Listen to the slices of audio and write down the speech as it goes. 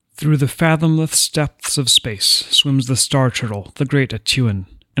Through the fathomless depths of space swims the star turtle, the great Atuan,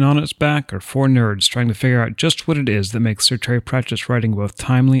 and on its back are four nerds trying to figure out just what it is that makes Sir Terry Pratchett's writing both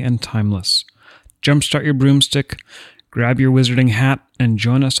timely and timeless. Jumpstart your broomstick, grab your wizarding hat, and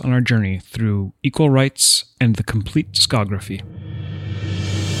join us on our journey through Equal Rites and the complete discography.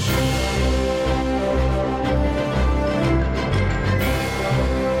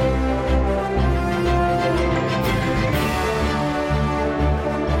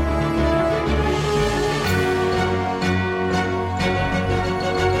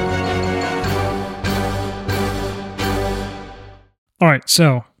 All right,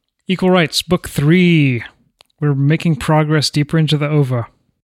 so Equal Rites, Book 3. We're making progress deeper into the ova.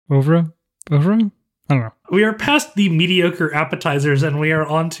 Ovra? I don't know. We are past the mediocre appetizers and we are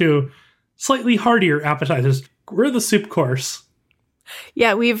on to slightly heartier appetizers. We're the soup course.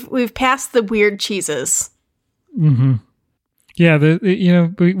 Yeah, we've passed the weird cheeses. Mm-hmm. Yeah,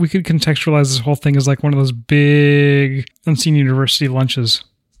 we could contextualize this whole thing as like one of those big Unseen University lunches.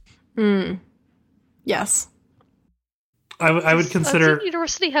 Yes. I would consider... Does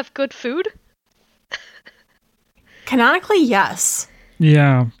University have good food? Canonically, yes.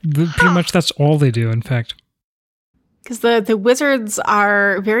 Yeah, pretty much that's all they do, in fact. Because the wizards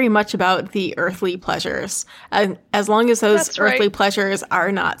are very much about the earthly pleasures, as long as those That's earthly right. pleasures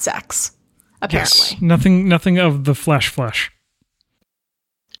are not sex, apparently. Yes, nothing of the flesh.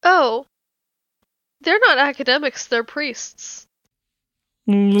 Oh. They're not academics, they're priests.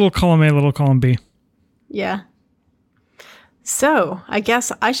 Little column A, little column B. Yeah. So, I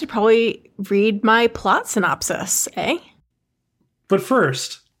guess I should probably read my plot synopsis, eh? But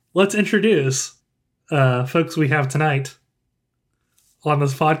first, let's introduce folks we have tonight on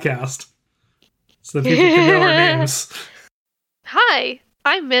this podcast so that people can know our names. Hi,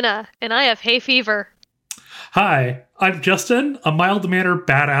 I'm Minna, and I have hay fever. Hi, I'm Justin, a mild-mannered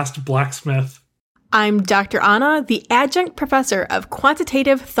badass blacksmith. I'm Dr. Anna, the adjunct professor of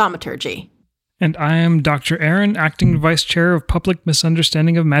quantitative thaumaturgy. And I am Dr. Aaron, acting vice chair of public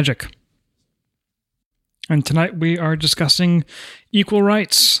misunderstanding of magic. And tonight we are discussing Equal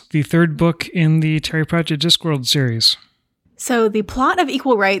Rites, the third book in the Terry Pratchett Discworld series. So the plot of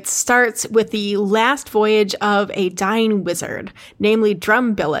Equal Rites starts with the last voyage of a dying wizard, namely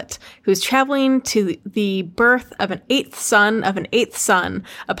Drum Billet, who's traveling to the birth of an eighth son,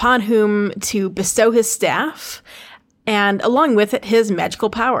 upon whom to bestow his staff, and along with it his magical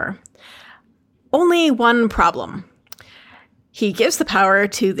power. Only one problem. He gives the power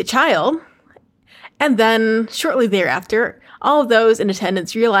to the child, and then shortly thereafter, all of those in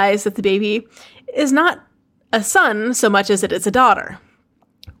attendance realize that the baby is not a son so much as it is a daughter.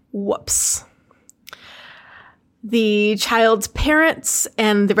 Whoops. The child's parents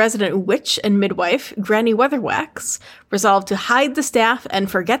and the resident witch and midwife, Granny Weatherwax, resolve to hide the staff and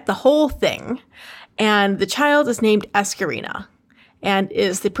forget the whole thing, and the child is named Escarina, and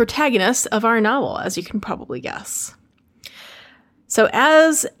is the protagonist of our novel, as you can probably guess. So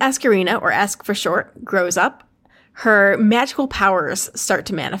as Escarina, or Esk for short, grows up, her magical powers start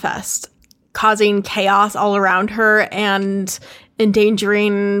to manifest, causing chaos all around her and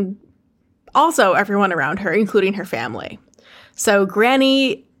endangering also everyone around her, including her family. So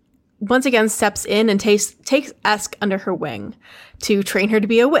Granny once again steps in and takes Esk under her wing to train her to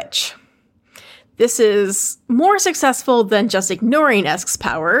be a witch. This is more successful than just ignoring Esk's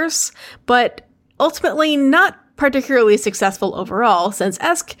powers, but ultimately not particularly successful overall, since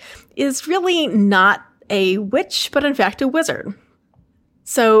Esk is really not a witch, but in fact a wizard.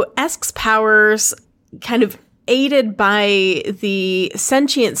 So Esk's powers, kind of aided by the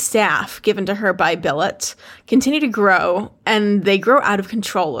sentient staff given to her by Billet, continue to grow, and they grow out of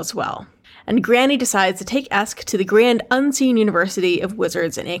control as well. And Granny decides to take Esk to the Grand Unseen University of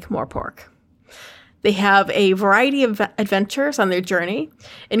Wizards in Ankh-Morpork. They have a variety of adventures on their journey,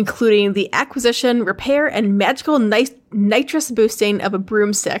 including the acquisition, repair, and magical nitrous boosting of a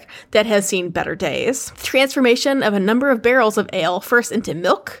broomstick that has seen better days, transformation of a number of barrels of ale, first into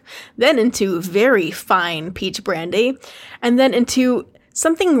milk, then into very fine peach brandy, and then into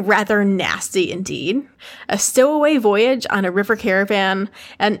something rather nasty indeed, a stowaway voyage on a river caravan,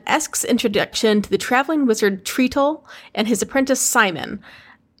 and Esk's introduction to the traveling wizard Treatle and his apprentice Simon,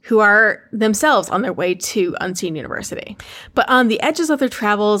 who are themselves on their way to Unseen University. But on the edges of their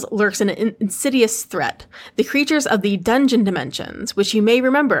travels lurks an insidious threat, the creatures of the dungeon dimensions, which you may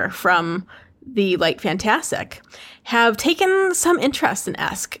remember from the Light Fantastic, have taken some interest in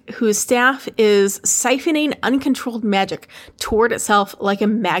Esk, whose staff is siphoning uncontrolled magic toward itself like a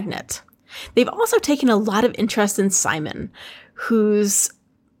magnet. They've also taken a lot of interest in Simon, whose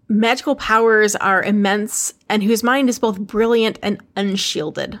magical powers are immense and whose mind is both brilliant and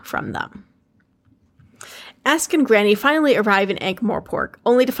unshielded from them. Esk and Granny finally arrive in Ankh-Morpork,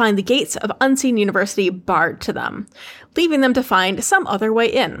 only to find the gates of Unseen University barred to them, leaving them to find some other way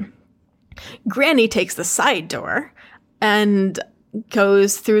in. Granny takes the side door and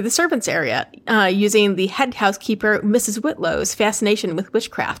goes through the servants' area, using the head housekeeper, Mrs. Whitlow's fascination with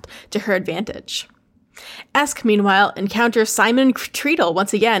witchcraft to her advantage. Esk, meanwhile, encounters Simon and Treadle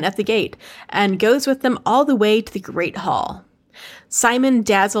once again at the gate and goes with them all the way to the Great Hall. Simon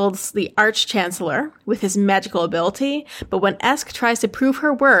dazzles the Arch-Chancellor with his magical ability, but when Esk tries to prove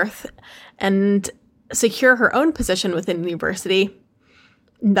her worth and secure her own position within the university,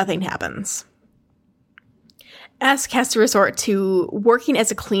 nothing happens. Esk has to resort to working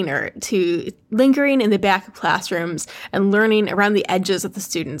as a cleaner, to lingering in the back of classrooms and learning around the edges of the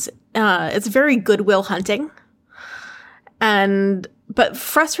students. It's very Goodwill Hunting. But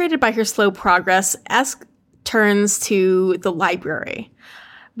frustrated by her slow progress, Esk turns to the library,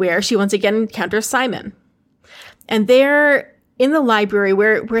 where she once again encounters Simon. And there, in the library,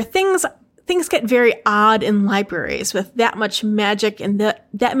 where things get very odd in libraries, with that much magic and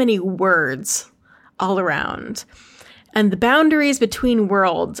that many words all around. And the boundaries between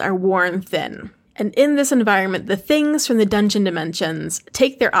worlds are worn thin. And in this environment, the things from the dungeon dimensions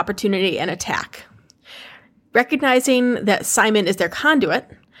take their opportunity and attack. Recognizing that Simon is their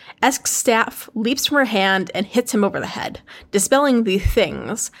conduit, Esk's staff leaps from her hand and hits him over the head, dispelling the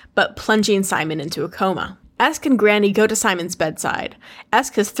things, but plunging Simon into a coma. Esk and Granny go to Simon's bedside.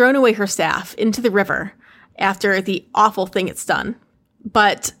 Esk has thrown away her staff into the river after the awful thing it's done.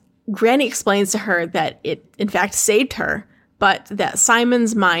 But Granny explains to her that it, in fact, saved her, but that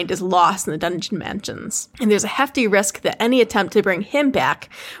Simon's mind is lost in the dungeon mansions. And there's a hefty risk that any attempt to bring him back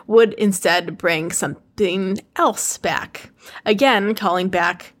would instead bring something else back. Again, calling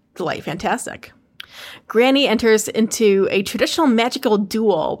back the Light Fantastic. Granny enters into a traditional magical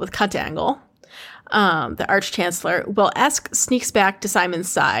duel with Cutangle, the Arch-Chancellor, while Esk sneaks back to Simon's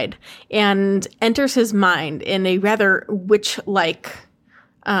side and enters his mind in a rather witch-like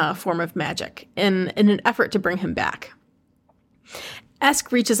form of magic in an effort to bring him back.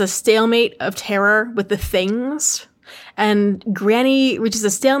 Esk reaches a stalemate of terror with the things, and Granny reaches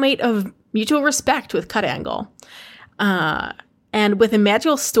a stalemate of mutual respect with Cutangle. And with a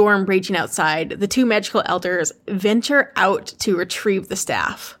magical storm raging outside, the two magical elders venture out to retrieve the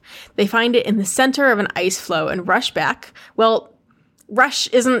staff. They find it in the center of an ice floe and rush back. Well, rush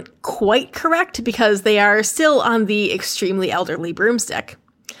isn't quite correct because they are still on the extremely elderly broomstick.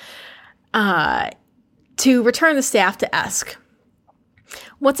 To return the staff to Esk.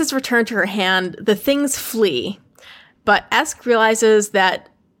 Once it's returned to her hand, the things flee, but Esk realizes that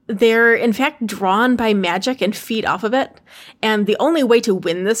they're in fact drawn by magic and feed off of it, and the only way to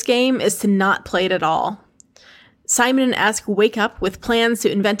win this game is to not play it at all. Simon and Esk wake up with plans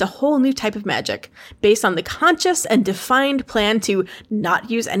to invent a whole new type of magic, based on the conscious and defined plan to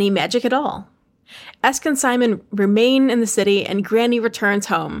not use any magic at all. Esk and Simon remain in the city, and Granny returns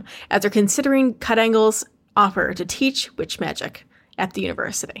home after considering Cutangle's offer to teach witch magic at the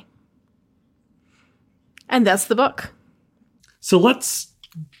university. And that's the book. So let's,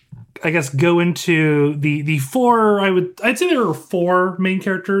 I guess, go into the four. I'd say there are four main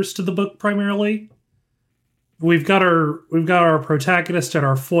characters to the book primarily. We've got our protagonist and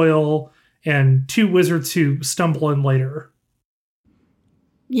our foil, and two wizards who stumble in later.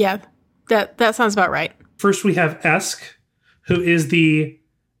 Yeah, that sounds about right. First, we have Esk, who is the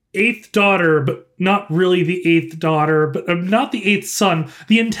eighth daughter, but not really the eighth daughter, but not the eighth son.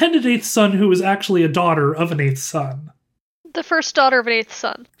 The intended eighth son, who is actually a daughter of an eighth son. The first daughter of an eighth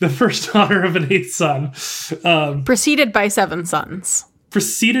son. The first daughter of an eighth son. Preceded by seven sons.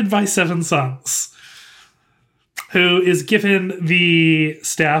 Preceded by seven sons. Who is given the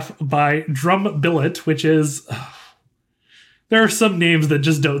staff by Drum Billet, which is... there are some names that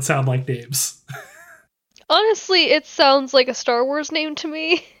just don't sound like names. Honestly, it sounds like a Star Wars name to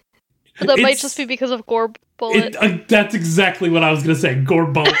me. But that might just be because of Gore Bullet. That's exactly what I was going to say.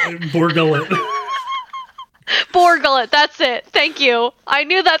 Borgullet. Borgullet, that's it. Thank you. I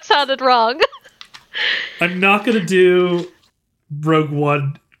knew that sounded wrong. I'm not going to do Rogue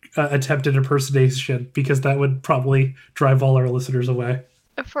One attempted impersonation because that would probably drive all our listeners away.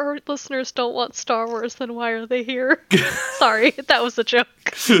 If our listeners don't want Star Wars, then why are they here? Sorry, that was a joke.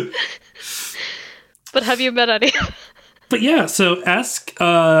 But have you met any? But yeah, so Esk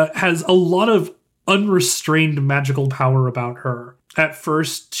has a lot of unrestrained magical power about her. At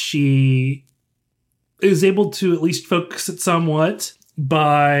first, she is able to at least focus it somewhat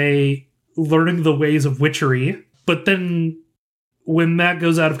by learning the ways of witchery. But then when that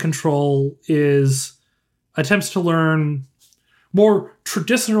goes out of control is attempts to learn more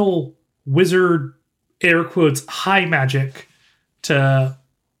traditional wizard, air quotes, high magic to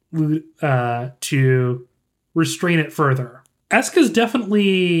restrain it further. Eska's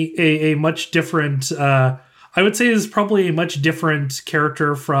definitely a much different, I would say is probably a much different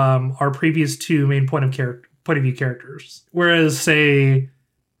character from our previous two main point of view characters. Whereas, say,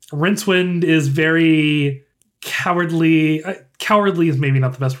 Rincewind is very cowardly. Cowardly is maybe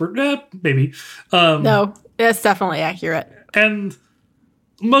not the best word. Maybe. No, it's definitely accurate. And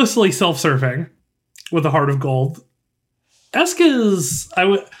mostly self-serving with a heart of gold. Eska's,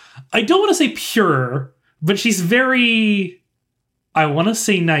 I don't want to say pure, but she's very, I want to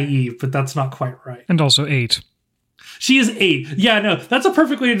say naive, but that's not quite right. And also 8. She is 8. Yeah, no, that's a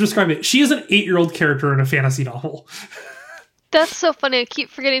perfect way to describe it. She is an 8-year-old character in a fantasy novel. That's so funny. I keep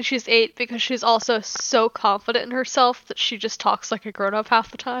forgetting she's 8 because she's also so confident in herself that she just talks like a grown-up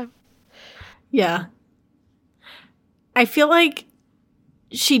half the time. Yeah. I feel like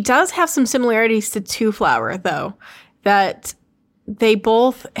she does have some similarities to Two Flower, though, that they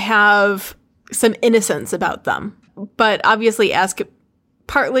both have some innocence about them. But obviously Esk,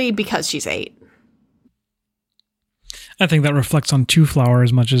 partly because she's 8. I think that reflects on Two Flower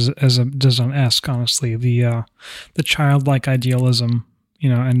as much as it does on Esk, honestly. The childlike idealism,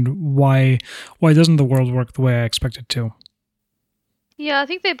 and why doesn't the world work the way I expect it to? Yeah, I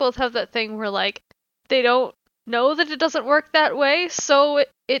think they both have that thing where, like, they don't know that it doesn't work that way, so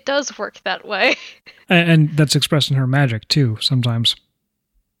it does work that way. And that's expressed in her magic, too, sometimes.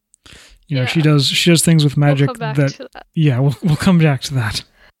 Yeah. She does things with magic we'll come back to that. Yeah, we'll come back to that.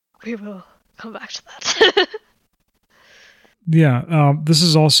 We will come back to that. Yeah, this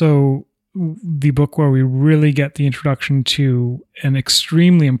is also the book where we really get the introduction to an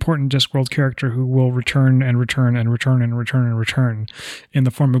extremely important Discworld character who will return and return and return and return and return in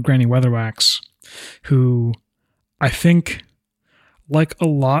the form of Granny Weatherwax, who I think, like a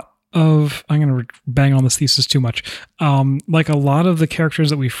lot of, I'm going to bang on this thesis too much, like a lot of the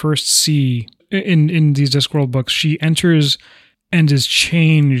characters that we first see in these Discworld books, she enters and is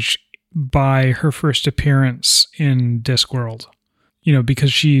changed by her first appearance in Discworld,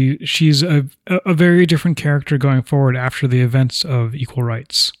 because she's a very different character going forward after the events of Equal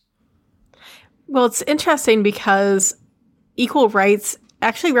Rites. Well, it's interesting because Equal Rites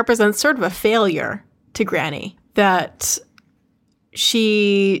actually represents sort of a failure to Granny, that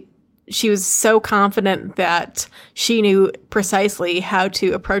she was so confident that she knew precisely how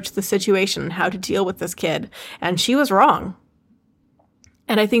to approach the situation, how to deal with this kid, and she was wrong.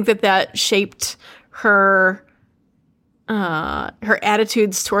 And I think that shaped her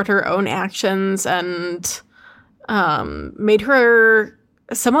attitudes toward her own actions and made her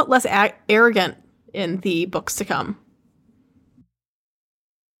somewhat less arrogant in the books to come.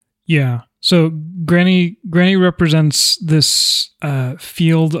 Yeah. So Granny represents this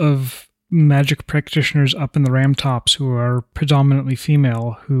field of magic practitioners up in the Ramtops who are predominantly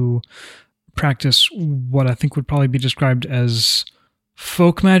female, who practice what I think would probably be described as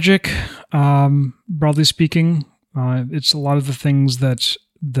folk magic, broadly speaking. It's a lot of the things that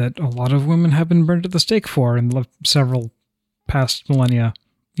a lot of women have been burned at the stake for in several past millennia,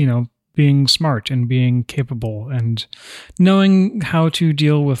 being smart and being capable and knowing how to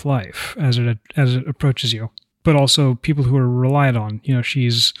deal with life as it approaches you. But also people who are relied on.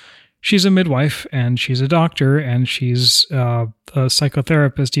 She's a midwife and she's a doctor and she's a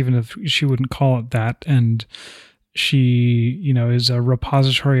psychotherapist, even if she wouldn't call it that. And she, is a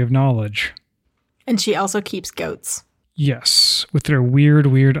repository of knowledge. And she also keeps goats. Yes, with their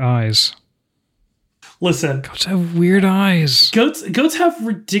weird eyes. Listen, goats have weird eyes. Goats have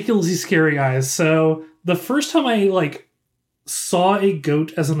ridiculously scary eyes. So the first time I saw a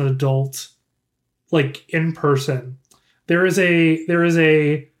goat as an adult, in person, there is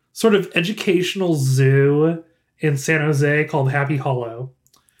a sort of educational zoo in San Jose called Happy Hollow,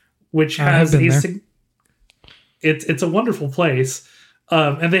 which has it's a wonderful place.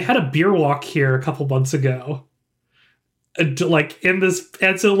 And they had a beer walk here a couple months ago. It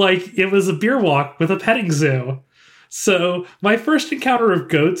was a beer walk with a petting zoo. So my first encounter of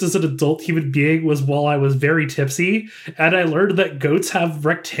goats as an adult human being was while I was very tipsy, and I learned that goats have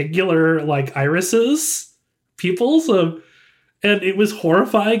rectangular irises, pupils, and it was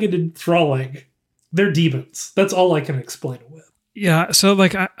horrifying and enthralling. They're demons. That's all I can explain it with. Yeah, so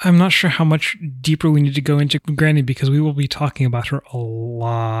I'm not sure how much deeper we need to go into Granny because we will be talking about her a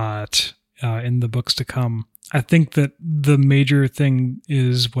lot in the books to come. I think that the major thing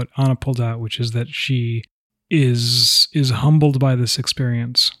is what Anna pulled out, which is that she is humbled by this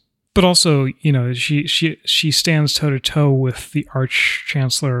experience. But also, she stands toe to toe with the Arch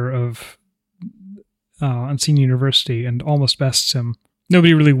Chancellor of Unseen University and almost bests him.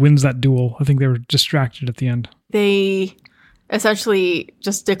 Nobody really wins that duel. I think they were distracted at the end. They essentially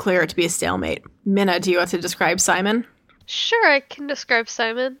just declare it to be a stalemate. Minna, do you want to describe Simon? Sure, I can describe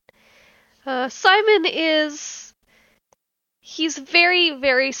Simon. Simon he's very,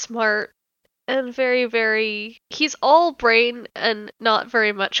 very smart and he's all brain and not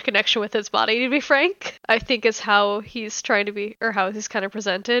very much connection with his body, to be frank. I think is how he's trying to be, or how he's kind of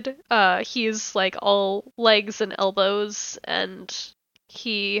presented. He's like all legs and elbows, and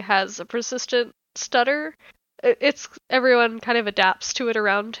he has a persistent stutter. It's everyone kind of adapts to it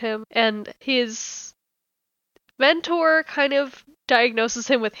around him, and his mentor kind of diagnoses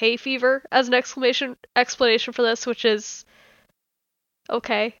him with hay fever as an explanation for this, which is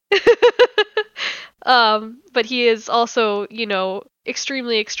okay. But he is also,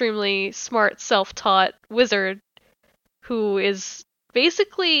 extremely, extremely smart, self-taught wizard who is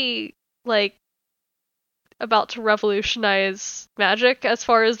basically like about to revolutionize magic as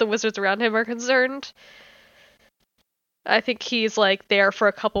far as the wizards around him are concerned. I think he's like there for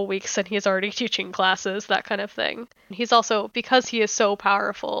a couple weeks and he's already teaching classes, that kind of thing. He's also, because he is so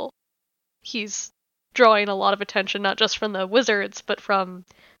powerful, he's drawing a lot of attention, not just from the wizards, but from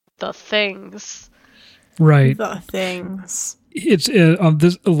the things. Right. The things. It's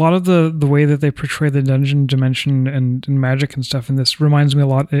a lot of the way that they portray the dungeon dimension and magic and stuff in this reminds me a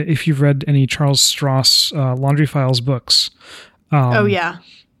lot, if you've read any Charles Stross Laundry Files books. Oh, yeah.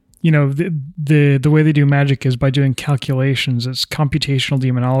 The way they do magic is by doing calculations. It's computational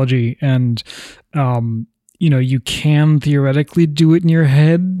demonology, and you can theoretically do it in your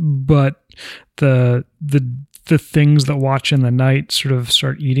head, but the things that watch in the night sort of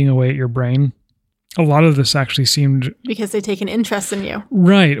start eating away at your brain. A lot of this actually seemed because they take an interest in you,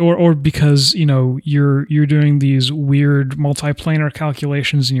 right? Or because you're doing these weird multiplanar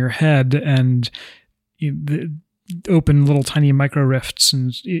calculations in your head, and open little tiny micro rifts,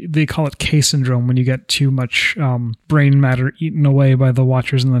 and they call it K syndrome when you get too much brain matter eaten away by the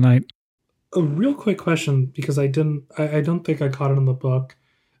watchers in the night. A real quick question, because I don't think I caught it in the book.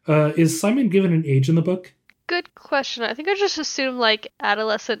 Is Simon given an age in the book? Good question. I think I just assumed like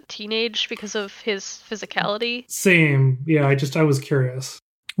adolescent teenage because of his physicality. Same. Yeah, I was curious.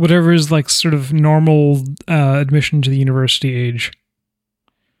 Whatever is like sort of normal admission to the university age.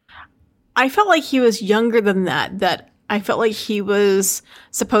 I felt like he was younger than that I felt like he was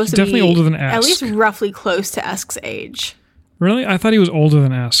supposed to be definitely older than Esk. At least roughly close to Esk's age. Really? I thought he was older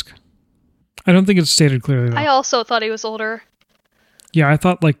than Esk. I don't think it's stated clearly, though. I also thought he was older. Yeah, I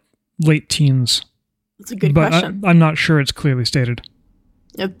thought like late teens. That's a good question. I'm not sure it's clearly stated.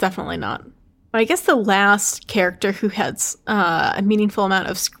 It's definitely not. I guess the last character who has a meaningful amount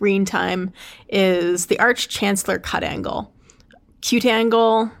of screen time is the Arch Chancellor Cutangle.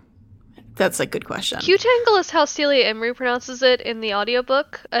 Cutangle? That's a good question. Cutangle is how Celia Emery pronounces it in the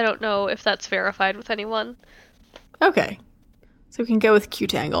audiobook. I don't know if that's verified with anyone. Okay. So we can go with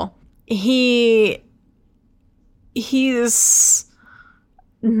Cutangle. He's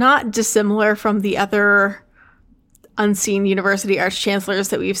not dissimilar from the other Unseen University Arch-Chancellors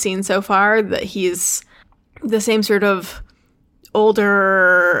that we've seen so far, that he's the same sort of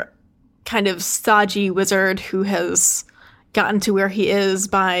older, kind of stodgy wizard who has gotten to where he is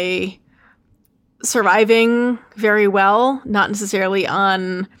by surviving very well, not necessarily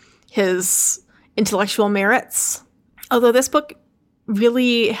on his intellectual merits. Although this book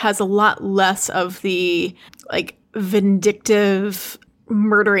really has a lot less of the vindictive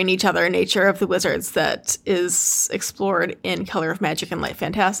murdering each other nature of the wizards that is explored in Color of Magic and Light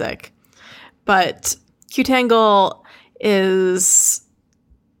Fantastic. But Cutangle is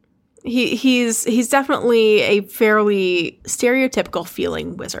he's definitely a fairly stereotypical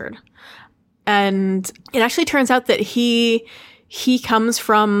feeling wizard. And it actually turns out that he comes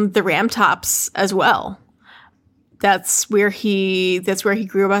from the Ramtops as well. That's where he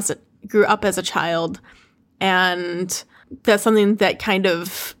grew up as a child, and that's something that kind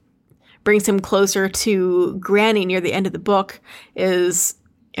of brings him closer to Granny near the end of the book, is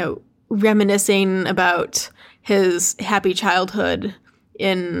reminiscing about his happy childhood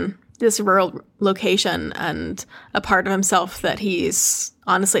in this rural location, and a part of himself that he's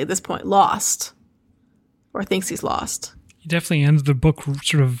honestly at this point lost, or thinks he's lost. He definitely ends the book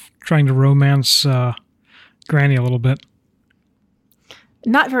sort of trying to romance Granny a little bit.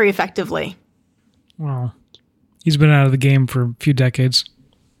 Not very effectively. Well, he's been out of the game for a few decades.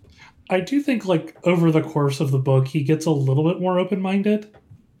 I do think, over the course of the book, he gets a little bit more open-minded.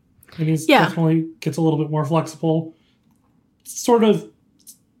 And he's definitely gets a little bit more flexible. Sort of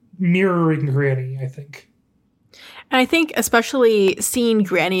mirroring Granny, I think. And I think especially seeing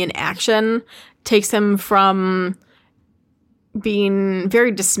Granny in action takes him from being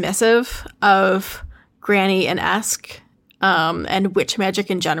very dismissive of Granny and Esk and witch magic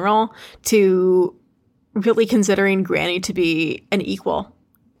in general to really considering Granny to be an equal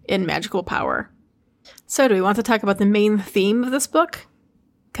in magical power. So do we want to talk about the main theme of this book?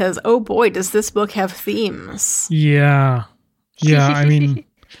 Because, oh boy, does this book have themes. Yeah. Yeah, I mean,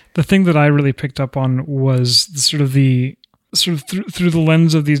 the thing that I really picked up on was through the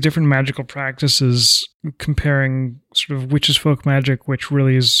lens of these different magical practices, comparing sort of witches' folk magic, which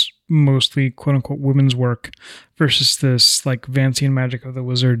really is mostly quote unquote women's work, versus this like Vancian magic of the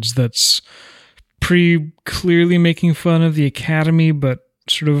wizards that's pretty clearly making fun of the academy, but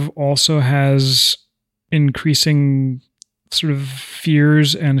sort of also has increasing sort of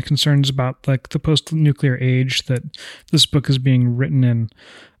fears and concerns about like the post-nuclear age that this book is being written in.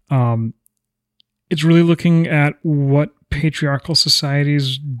 It's really looking at what patriarchal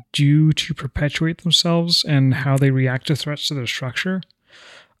societies do to perpetuate themselves and how they react to threats to their structure.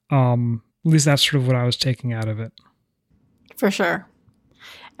 At least that's sort of what I was taking out of it. For sure.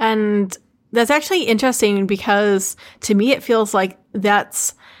 And that's actually interesting because to me it feels like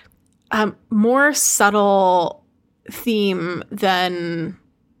that's a more subtle theme than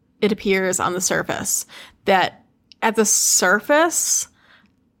it appears on the surface. That at the surface,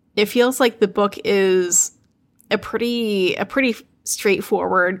 it feels like the book is a pretty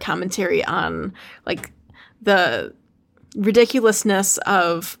straightforward commentary on like the ridiculousness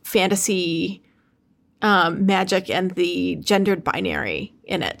of fantasy magic and the gendered binary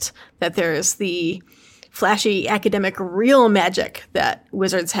in it. That there's the flashy academic real magic that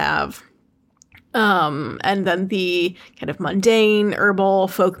wizards have, and then the kind of mundane herbal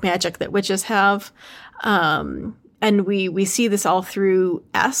folk magic that witches have. And we see this all through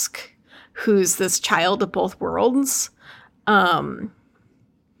Esk, who's this child of both worlds. But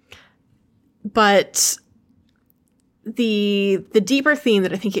the deeper theme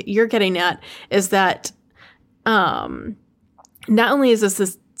that I think you're getting at is that not only is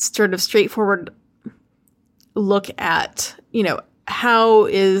this sort of straightforward look at, how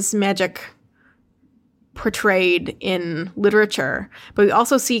is magic portrayed in literature, but we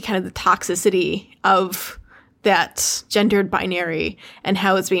also see kind of the toxicity of that gendered binary and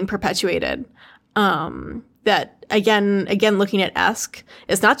how it's being perpetuated. That again, looking at Esk,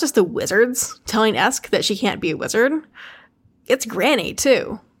 it's not just the wizards telling Esk that she can't be a wizard. It's Granny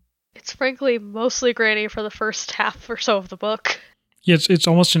too. It's frankly mostly Granny for the first half or so of the book. Yeah, it's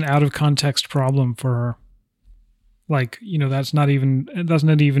almost an out of context problem for her. Like, that's not even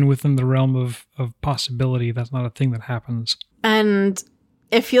within the realm of possibility. That's not a thing that happens. And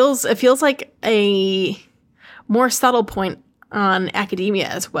it feels like a more subtle point on academia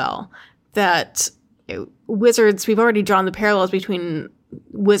as well. That wizards, we've already drawn the parallels between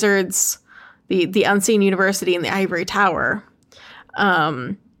wizards, the unseen university, and the ivory tower.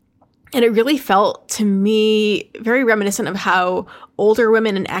 And it really felt to me very reminiscent of how older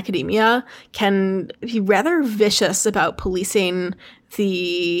women in academia can be rather vicious about policing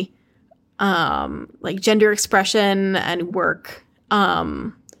the like gender expression and work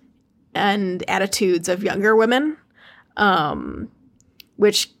and attitudes of younger women,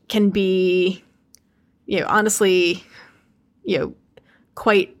 which can be, honestly,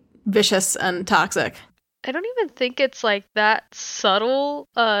 quite vicious and toxic. I don't even think it's like that subtle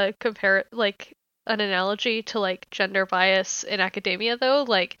compare like an analogy to like gender bias in academia though.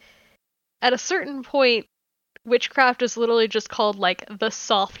 Like at a certain point witchcraft is literally just called like the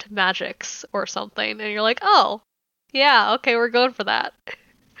soft magics or something, and you're like, oh yeah, okay, we're going for that.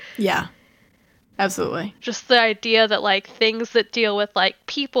 Yeah, absolutely. Just the idea that like things that deal with like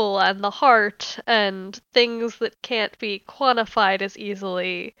people and the heart and things that can't be quantified as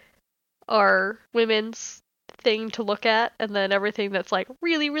easily are women's thing to look at, and then everything that's like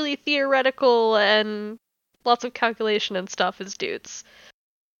really, really theoretical and lots of calculation and stuff is dudes.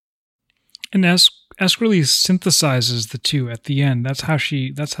 And Esk really synthesizes the two at the end. That's how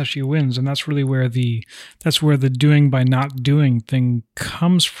she wins, and that's really where the doing by not doing thing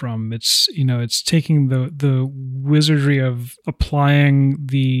comes from. It's it's taking the wizardry of applying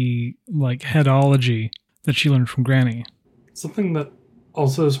the like headology that she learned from Granny. Something that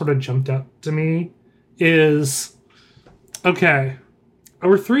also sort of jumped out to me is, okay,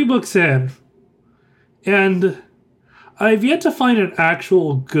 we're 3 books in, and I've yet to find an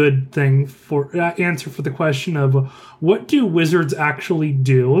actual good thing for answer for the question of what do wizards actually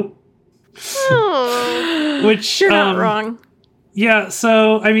do? Oh, which you're not wrong. Yeah,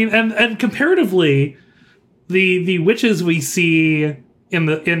 so I mean, and comparatively, the witches we see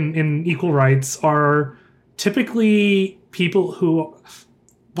in equal rights are typically people who,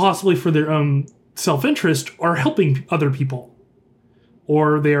 possibly for their own self-interest, are helping other people,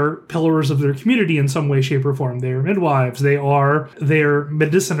 or they're pillars of their community in some way, shape, or form. They're midwives, they're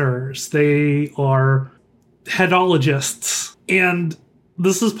mediciners, they are headologists. And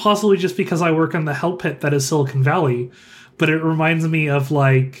this is possibly just because I work in the hell pit that is Silicon Valley, but it reminds me of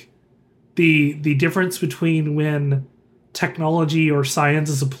like the difference between when technology or science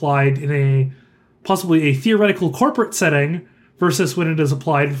is applied in a possibly a theoretical corporate setting versus when it is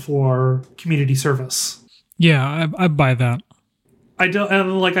applied for community service. Yeah, I buy that. I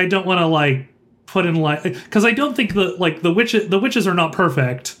don't want to like put in like, because I don't think the witches are not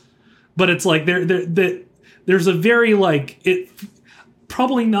perfect, but it's like there's a very like, it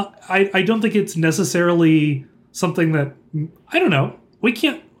probably not. I don't think it's necessarily something that, I don't know.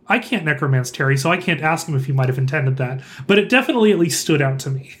 I can't necromance Terry, so I can't ask him if he might have intended that, but it definitely at least stood out to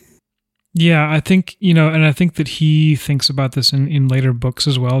me. Yeah, I think, and I think that he thinks about this in later books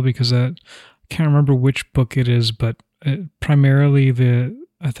as well, because I can't remember which book it is, but primarily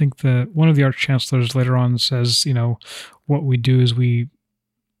I think that one of the arch-chancellors later on says, what we do is we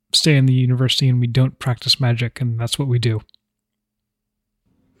stay in the university and we don't practice magic, and that's what we do.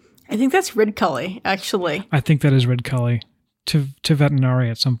 I think that's Rid Cully, actually. I think that is Rid Cully to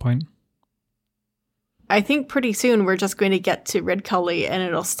Vetinari at some point. I think pretty soon we're just going to get to Rid Cully and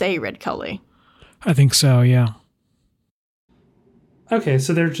it'll stay Rid Cully. I think so, yeah. Okay,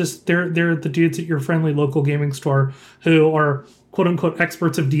 so they're the dudes at your friendly local gaming store who are quote unquote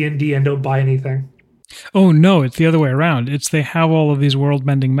experts of D&D and don't buy anything. Oh no, it's the other way around. It's they have all of these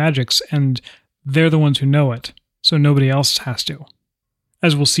world-bending magics and they're the ones who know it, so nobody else has to.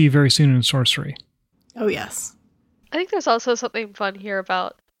 As we'll see very soon in sorcery. Oh yes. I think there's also something fun here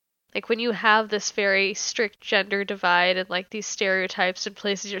about, like, when you have this very strict gender divide and, like, these stereotypes and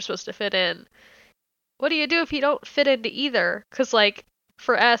places you're supposed to fit in, what do you do if you don't fit into either? Because, like,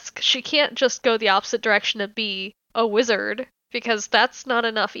 for Esk, she can't just go the opposite direction and be a wizard, because that's not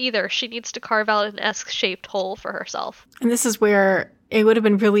enough either. She needs to carve out an Esk-shaped hole for herself. And this is where it would have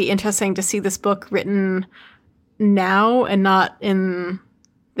been really interesting to see this book written now and not in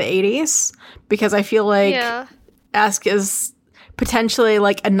the 80s, because I feel like Esk is potentially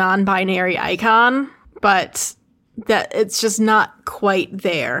like a non-binary icon, but that it's just not quite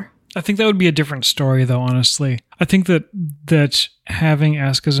there. I think that would be a different story, though, honestly. I think that having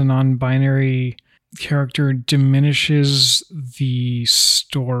Esk as a non-binary character diminishes the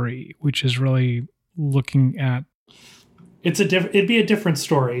story, which is really looking at... It'd be a different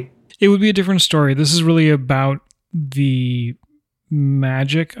story. It would be a different story. This is really about the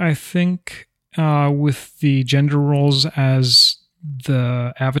magic, I think, with the gender roles as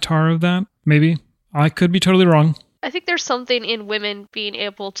the avatar of that, maybe. I could be totally wrong. I think there's something in women being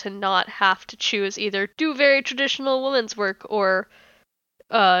able to not have to choose either do very traditional women's work or,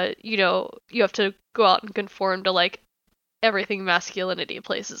 you have to go out and conform to, like, everything masculinity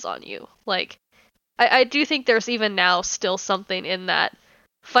places on you. Like, I do think there's even now still something in that,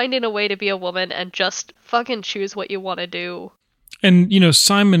 finding a way to be a woman and just fucking choose what you want to do. And,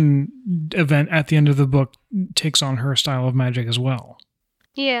 Simon event at the end of the book takes on her style of magic as well.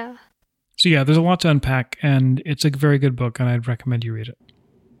 Yeah. So yeah, there's a lot to unpack, and it's a very good book, and I'd recommend you read it.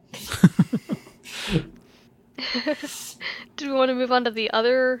 Do we want to move on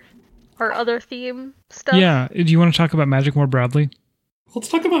to our other theme stuff? Yeah. Do you want to talk about magic more broadly? Let's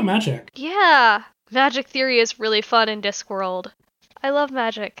talk about magic. Yeah. Magic theory is really fun in Discworld. I love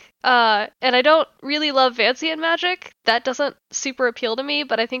magic. And I don't really love Vancian magic. That doesn't super appeal to me,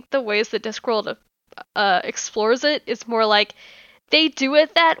 but I think the ways that Discworld explores it is more like they do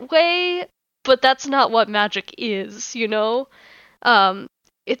it that way, but that's not what magic is, It's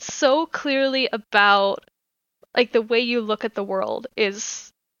so clearly about, like, the way you look at the world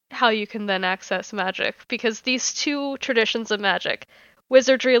is how you can then access magic, because these two traditions of magic,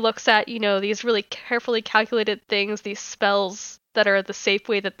 wizardry looks at, these really carefully calculated things, these spells that are the safe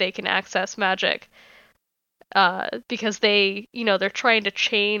way that they can access magic, because they're trying to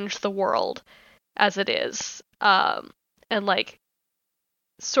change the world as it is, and, like,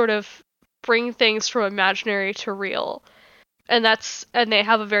 sort of bring things from imaginary to real. And they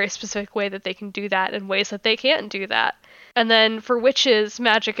have a very specific way that they can do that and ways that they can't do that. And then for witches,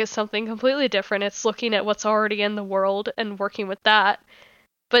 magic is something completely different. It's looking at what's already in the world and working with that.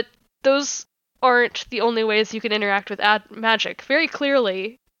 But those aren't the only ways you can interact with magic, very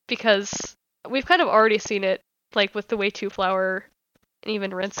clearly, because we've kind of already seen it, like with the way Two Flower and even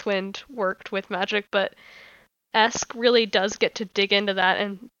Rincewind worked with magic, but Esk really does get to dig into that,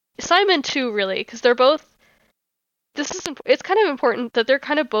 and Simon too, really, because they're both it's kind of important that they're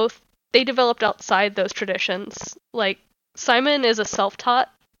kind of both, they developed outside those traditions. Like, Simon is a self-taught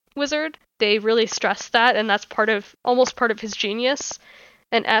wizard. They really stress that, and that's almost part of his genius.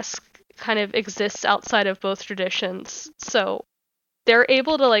 And Esk kind of exists outside of both traditions. So they're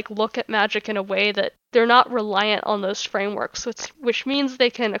able to like look at magic in a way that they're not reliant on those frameworks, which means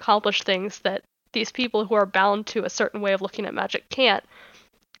they can accomplish things that these people who are bound to a certain way of looking at magic can't,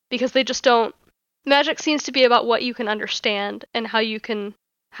 because they just don't. Magic seems to be about what you can understand and how you can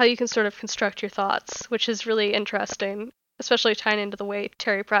sort of construct your thoughts, which is really interesting, especially tying into the way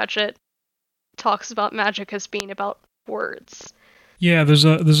Terry Pratchett talks about magic as being about words. Yeah, there's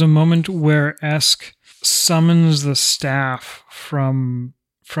a moment where Esk summons the staff from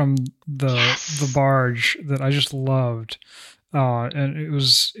the barge that I just loved, and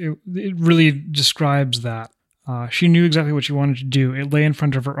it really describes that. She knew exactly what she wanted to do. It lay in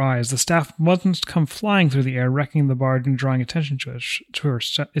front of her eyes. The staff wasn't come flying through the air, wrecking the barge and drawing attention to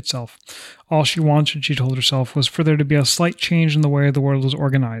itself. All she wanted, she told herself, was for there to be a slight change in the way the world was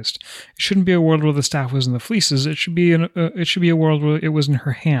organized. It shouldn't be a world where the staff was in the fleeces. It should be a world where it was in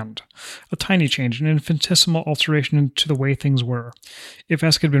her hand. A tiny change, an infinitesimal alteration to the way things were. If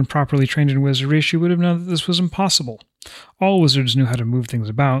Esk had been properly trained in wizardry, she would have known that this was impossible. All wizards knew how to move things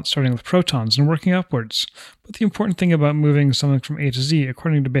about, starting with protons and working upwards. But the important thing about moving something from A to Z,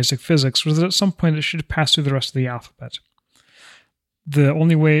 according to basic physics, was that at some point it should pass through the rest of the alphabet. The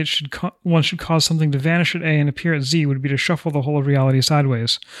only way one should cause something to vanish at A and appear at Z would be to shuffle the whole of reality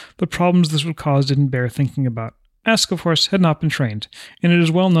sideways. The problems this would cause didn't bear thinking about. Esk, of course, had not been trained, and it is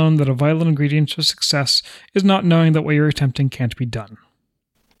well known that a vital ingredient to success is not knowing that what you're attempting can't be done.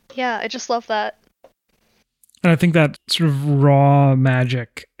 Yeah, I just love that. And I think that sort of raw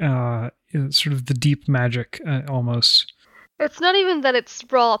magic, sort of the deep magic, almost. It's not even that it's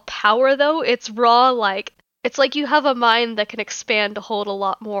raw power, though. It's raw, it's like you have a mind that can expand to hold a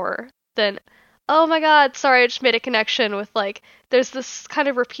lot more than, oh my god, sorry, I just made a connection with, there's this kind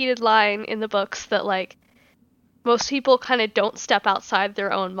of repeated line in the books that, most people kind of don't step outside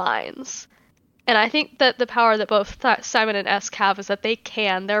their own minds. And I think that the power that both Simon and Esk have is that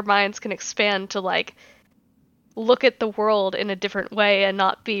their minds can expand to, look at the world in a different way and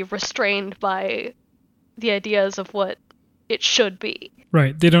not be restrained by the ideas of what it should be.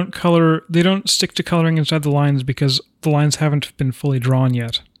 Right. They don't stick to coloring inside the lines because the lines haven't been fully drawn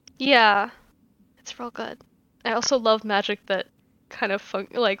yet. Yeah. It's real good. I also love magic that kind of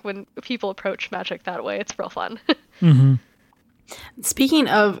when people approach magic that way, it's real fun. Mm-hmm. Speaking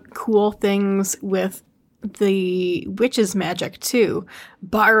of cool things with the witch's magic too,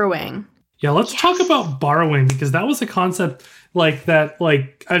 borrowing. Yeah, let's talk about borrowing, because that was a concept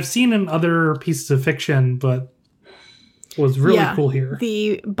I've seen in other pieces of fiction, but was really cool here.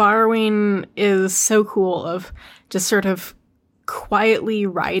 The borrowing is so cool, of just sort of quietly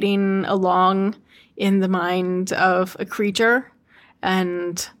riding along in the mind of a creature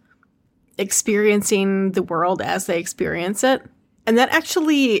and experiencing the world as they experience it. And that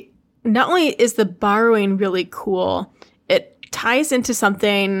actually, not only is the borrowing really cool, it ties into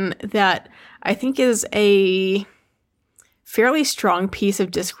something that I think is a fairly strong piece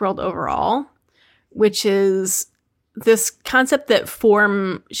of Discworld overall, which is this concept that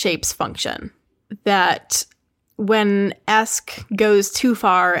form shapes function. That when Esk goes too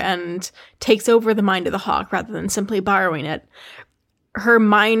far and takes over the mind of the hawk rather than simply borrowing it, her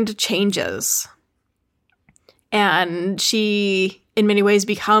mind changes. And she, in many ways,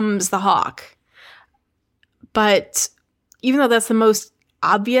 becomes the hawk. But even though that's the most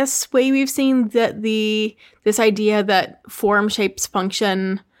obvious way we've seen that this idea that form shapes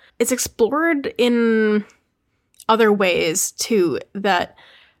function, it's explored in other ways too. That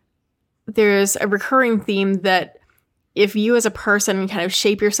there's a recurring theme that if you as a person kind of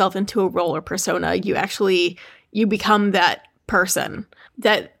shape yourself into a role or persona, you become that person.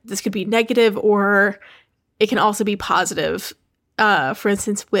 That this could be negative or it can also be positive. For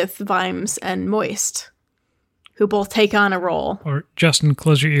instance, with Vimes and Moist, who both take on a role. Or Justin,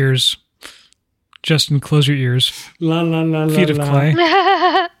 close your ears. Justin, close your ears. La la la la. Feet of clay.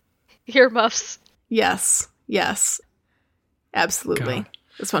 Earmuffs. Yes. Absolutely. God.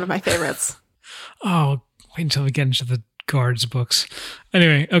 It's one of my favorites. Oh, wait until we get into the guards books.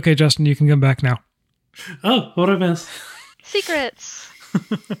 Anyway, okay, Justin, you can come back now. Oh, what did I miss? Secrets.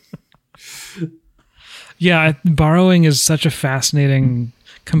 Yeah, borrowing is such a fascinating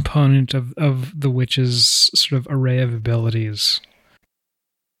component of the witch's sort of array of abilities.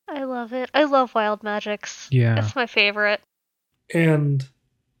 I love it. I love wild magics. Yeah. That's my favorite. And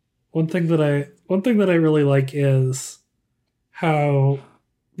one thing that I really like is how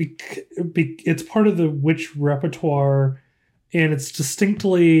it's part of the witch repertoire, and it's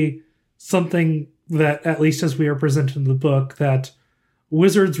distinctly something that, at least as we are presented in the book, that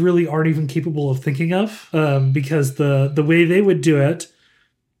wizards really aren't even capable of thinking of, because the way they would do it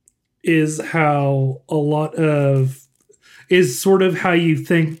is sort of how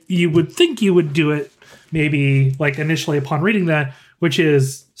you would do it, maybe like initially upon reading that, which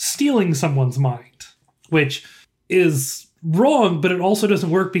is stealing someone's mind, which is wrong, but it also doesn't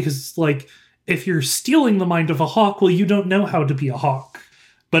work because, like, if you're stealing the mind of a hawk, well, you don't know how to be a hawk.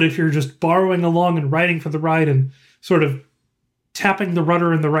 But if you're just borrowing along and riding for the ride and sort of tapping the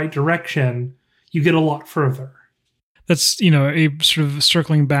rudder in the right direction, you get a lot further. That's, a sort of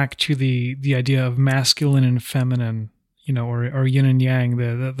circling back to the idea of masculine and feminine, or yin and yang,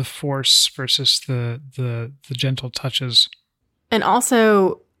 the force versus the gentle touches. And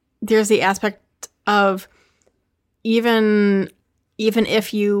also, there's the aspect of even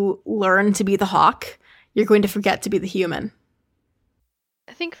if you learn to be the hawk, you're going to forget to be the human.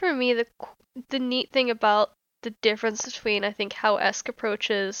 I think for me, the neat thing about the difference between, I think, how Esk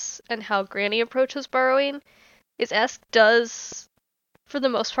approaches and how Granny approaches borrowing is Esk does, for the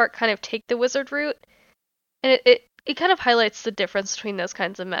most part, kind of take the wizard route. And it kind of highlights the difference between those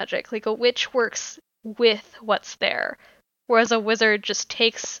kinds of magic. Like, a witch works with what's there, whereas a wizard just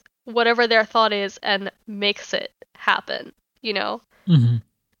takes whatever their thought is and makes it happen, Mm-hmm.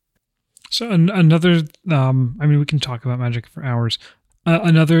 So another, we can talk about magic for hours.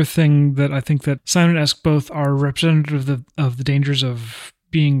 Another thing that I think that Simon and Esk both are representative of the dangers of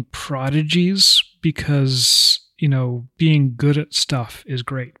being prodigies, because, being good at stuff is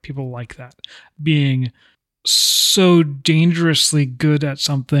great. People like that. Being so dangerously good at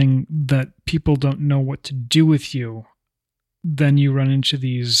something that people don't know what to do with you, then you run into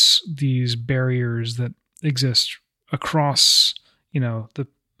these barriers that exist across,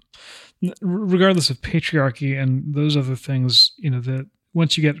 regardless of patriarchy and those other things, that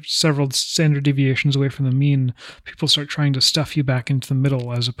once you get several standard deviations away from the mean, people start trying to stuff you back into the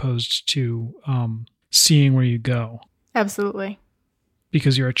middle as opposed to seeing where you go. Absolutely.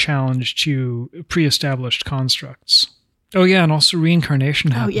 Because you're a challenge to pre-established constructs. Oh yeah, and also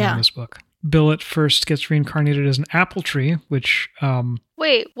reincarnation happens in this book. Billet first gets reincarnated as an apple tree, which...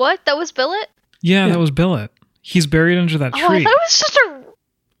 Wait, what? That was Billet? Yeah, that was Billet. He's buried under that tree. I thought it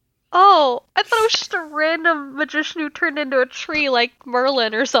was just a random magician who turned into a tree like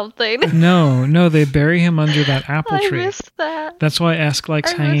Merlin or something. No, they bury him under that apple tree. I missed that. That's why Esk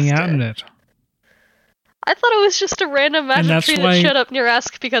likes hanging out in it. I thought it was just a random magic tree that showed up near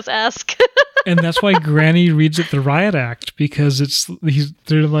Esk because Esk. And that's why Granny reads it the Riot Act, because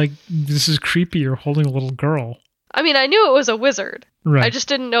they're like, this is creepy, you're holding a little girl. I mean, I knew it was a wizard. Right. I just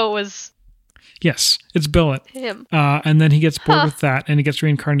didn't know it was... Yes, it's Billet. Him. And then he gets bored with that, and he gets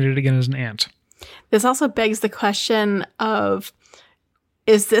reincarnated again as an ant. This also begs the question of,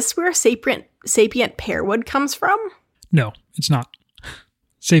 is this where sapient pearwood comes from? No, it's not.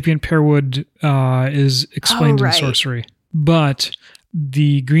 Sapient pearwood is explained in sorcery. But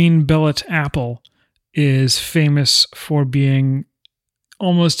the green billet apple is famous for being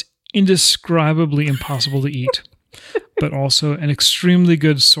almost indescribably impossible to eat, but also an extremely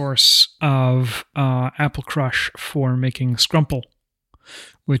good source of apple crush for making scrumple,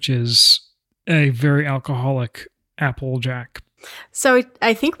 which is a very alcoholic apple jack. So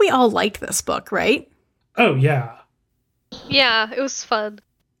I think we all liked this book, right? Oh, yeah. Yeah, it was fun.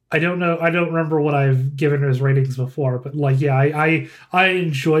 I don't know. I don't remember what I've given as ratings before, but I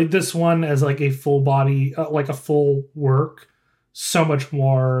enjoyed this one as like a full body, like a full work, so much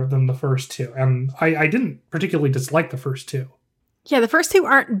more than the first two. And I didn't particularly dislike the first two. Yeah, the first two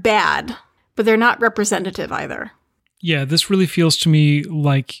aren't bad, but they're not representative either. Yeah, this really feels to me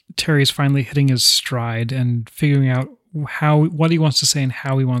like Terry's finally hitting his stride and figuring out what he wants to say and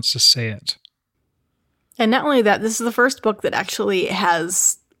how he wants to say it. And not only that, this is the first book that actually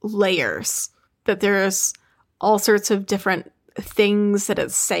has layers, that there's all sorts of different things that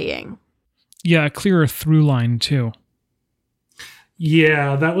it's saying. Yeah, a clearer through line too.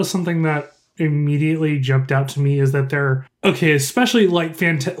 Yeah, that was something that immediately jumped out to me, is that especially Light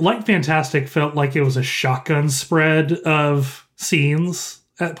Fantastic felt like it was a shotgun spread of scenes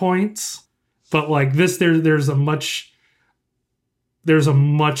at points, but like this, there's a much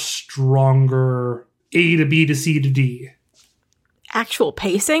stronger A to B to C to D. Actual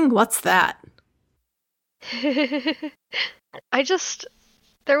pacing? What's that? It's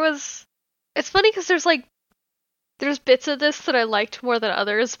funny because there's bits of this that I liked more than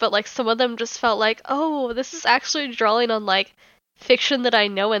others, but like some of them just felt like, oh, this is actually drawing on like fiction that I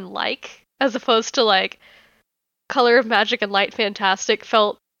know and like, as opposed to like Color of Magic and Light Fantastic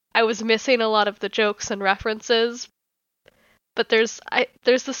felt I was missing a lot of the jokes and references. But there's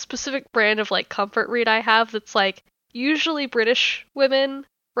this specific brand of like comfort read I have that's like usually British women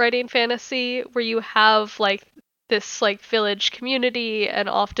writing fantasy, where you have like this like village community and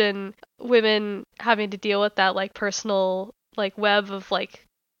often women having to deal with that like personal like web of like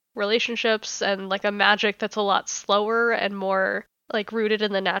relationships and like a magic that's a lot slower and more like rooted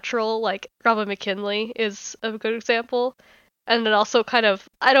in the natural. Like Robin McKinley is a good example. And it also kind of,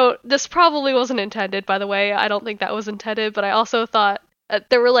 this probably wasn't intended, by the way. I don't think that was intended, but I also thought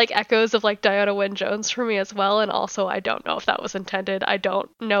there were like echoes of like Diana Wynne Jones for me as well. And also, I don't know if that was intended. I don't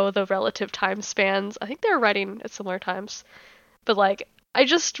know the relative time spans. I think they were writing at similar times. But like, I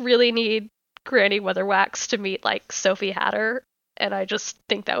just really need Granny Weatherwax to meet like Sophie Hatter. And I just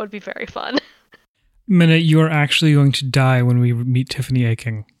think that would be very fun. Minute, you are actually going to die when we meet Tiffany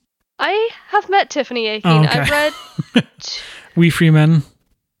Aching. I have met Tiffany Aching. Oh, okay. I've read We Free Men.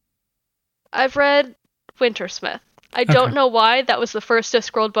 I've read Wintersmith. I don't know why that was the first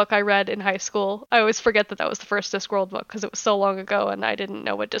Discworld book I read in high school. I always forget that was the first Discworld book because it was so long ago and I didn't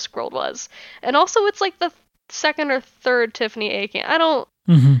know what Discworld was. And also it's like the second or third Tiffany Aching.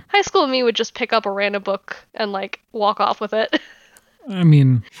 High school me would just pick up a random book and like walk off with it. I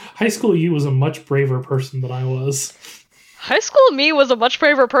mean, high school you was a much braver person than I was. High school me was a much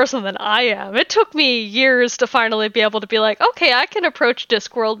braver person than I am. It took me years to finally be able to be like, okay, I can approach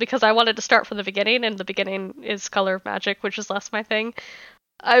Discworld because I wanted to start from the beginning, and the beginning is Color of Magic, which is less my thing.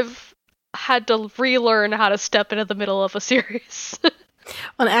 I've had to relearn how to step into the middle of a series.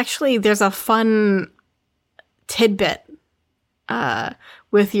 Well, actually, there's a fun tidbit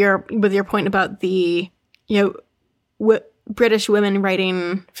with your point about the British women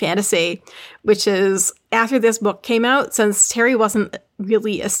writing fantasy, which is after this book came out, since Terry wasn't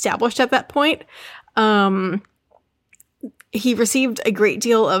really established at that point, he received a great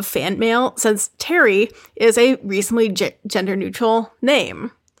deal of fan mail since Terry is a reasonably gender neutral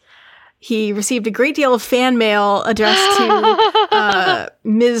name. He received a great deal of fan mail addressed to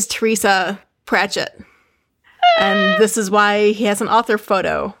Ms. Teresa Pratchett. And this is why he has an author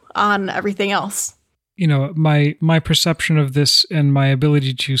photo on everything else. You know, my perception of this and my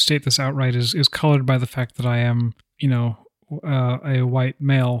ability to state this outright is colored by the fact that I am, a white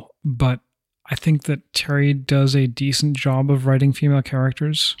male. But I think that Terry does a decent job of writing female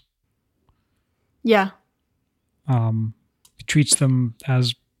characters. Yeah. He treats them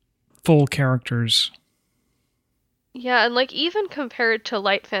as full characters. Yeah, and like even compared to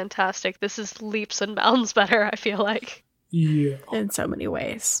Light Fantastic, this is leaps and bounds better, I feel like. Yeah. In so many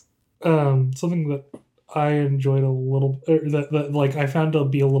ways. Something that I enjoyed a little, that like I found to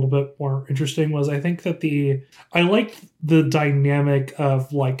be a little bit more interesting was I think that I liked the dynamic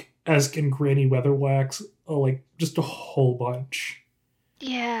of like Esk and Granny Weatherwax, like just a whole bunch.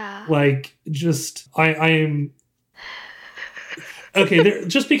 Yeah. Like just I am okay.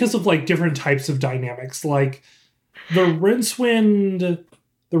 Just because of like different types of dynamics, like the Rincewind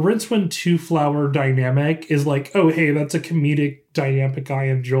Two Flower dynamic is like, oh hey, that's a comedic dynamic I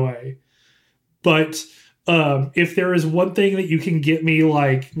enjoy. But if there is one thing that you can get me,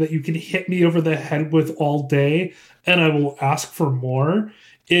 like, that you can hit me over the head with all day, and I will ask for more,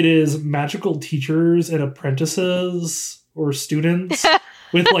 it is magical teachers and apprentices or students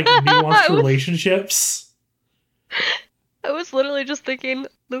with, like, nuanced relationships. I was literally just thinking,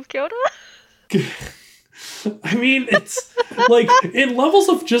 Luke Yoda? I mean, it's, like, in levels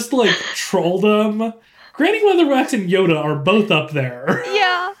of just, like, trolldom, Granny Weatherwax and Yoda are both up there.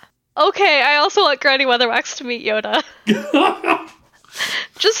 Yeah. Okay, I also want Granny Weatherwax to meet Yoda.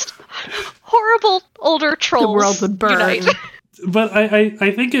 Just horrible older trolls. The world would burn. Unite. But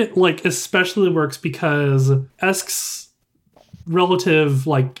I think it, like, especially works because Esk's relative,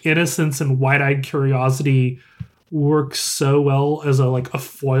 like, innocence and wide-eyed curiosity works so well as a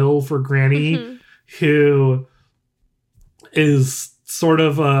foil for Granny, who is sort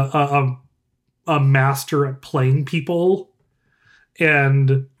of a master at playing people.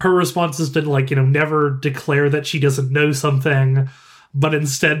 And her response is to, like, never declare that she doesn't know something, but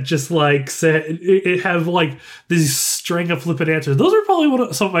instead just, like, have, like, this string of flippant answers. Those are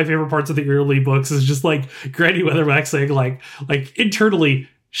probably some of my favorite parts of the early books, is just, like, Granny Weatherwax saying, like internally,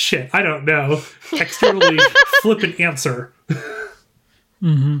 shit, I don't know. Externally, flippant answer.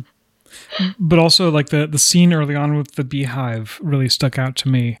 Mm-hmm. But also, like, the scene early on with the beehive really stuck out to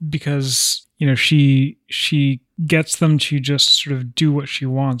me because, she gets them to just sort of do what she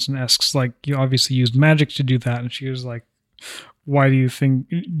wants and asks, like, you obviously used magic to do that. And she was like, do you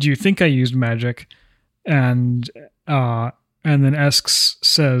think I used magic? And then Esks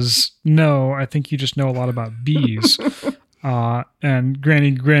says, no, I think you just know a lot about bees. And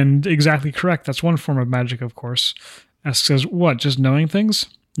Granny grinned. Exactly correct. That's one form of magic, of course. Esk says, what, just knowing things?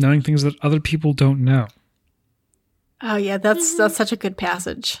 Knowing things that other people don't know. Oh yeah, that's such a good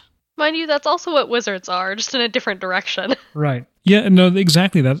passage. Mind you, that's also what wizards are, just in a different direction. Right. Yeah, no,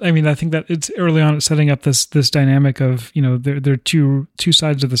 exactly that. I mean, I think that it's early on it's setting up this dynamic of, they're two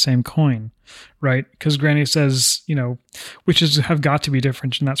sides of the same coin, right? Because Granny says, witches have got to be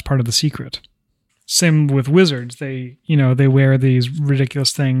different, and that's part of the secret. Same with wizards. They wear these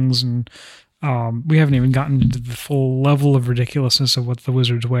ridiculous things, and we haven't even gotten into the full level of ridiculousness of what the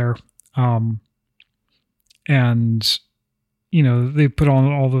wizards wear. And they put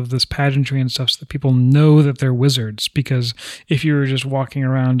on all of this pageantry and stuff so that people know that they're wizards, because if you were just walking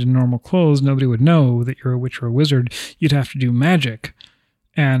around in normal clothes, nobody would know that you're a witch or a wizard. You'd have to do magic,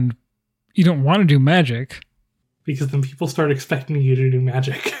 and you don't want to do magic. Because then people start expecting you to do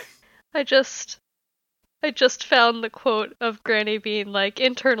magic. I just found the quote of Granny being like,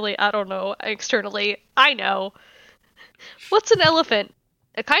 internally, I don't know, externally, I know. What's an elephant?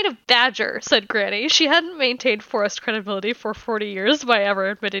 A kind of badger, said Granny. She hadn't maintained forest credibility for 40 years by ever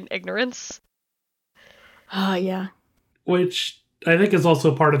admitting ignorance. Oh, yeah. Which I think is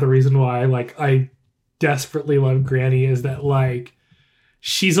also part of the reason why, I desperately love Granny, is that,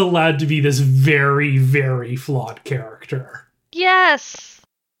 she's allowed to be this very, very flawed character. Yes!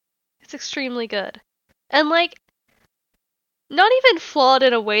 It's extremely good. And, not even flawed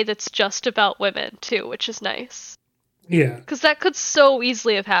in a way that's just about women, too, which is nice. Yeah. Because that could so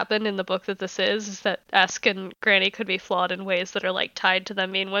easily have happened in the book that this is that Esk and Granny could be flawed in ways that are, tied to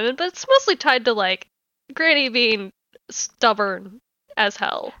them being women, but it's mostly tied to, Granny being stubborn as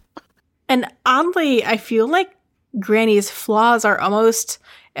hell. And oddly, I feel like Granny's flaws are almost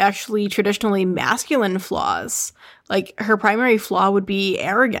actually traditionally masculine flaws. Her primary flaw would be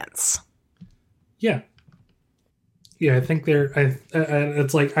arrogance. Yeah. Yeah, I think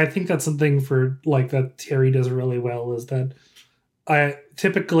I think that's something for that Terry does really well, is that I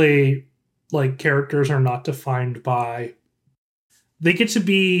typically characters are not defined by, they get to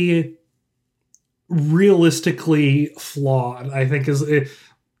be realistically flawed. I think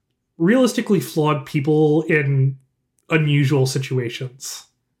realistically flawed people in unusual situations,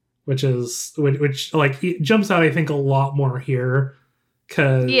 which jumps out I think a lot more here.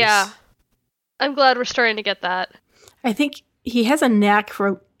 Yeah, I'm glad we're starting to get that. I think he has a knack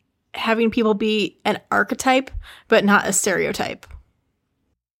for having people be an archetype, but not a stereotype.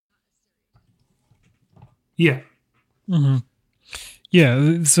 Yeah. Mm-hmm.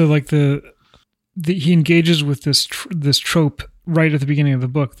 Yeah, so he engages with this trope right at the beginning of the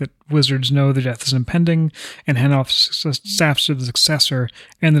book that wizards know the death is impending and hand off staffs to the successor,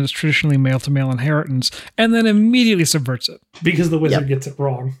 and that it's traditionally male-to-male inheritance, and then immediately subverts it. Because the wizard gets it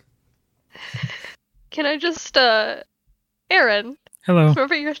wrong. Can I just, Aaron? Hello.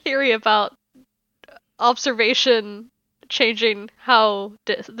 Remember your theory about observation changing how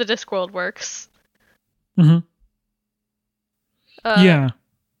the Discworld works? Mm-hmm. Yeah.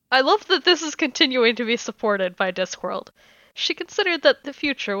 I love that this is continuing to be supported by Discworld. She considered that the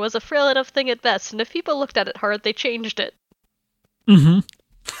future was a frail enough thing at best, and if people looked at it hard, they changed it. Mm-hmm.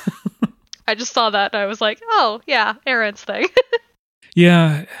 I just saw that, and I was like, oh, yeah, Aaron's thing.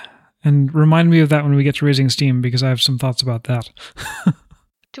 Yeah. And remind me of that when we get to Raising Steam, because I have some thoughts about that.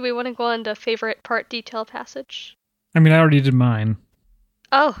 Do we want to go on to favorite part detail passage? I mean, I already did mine.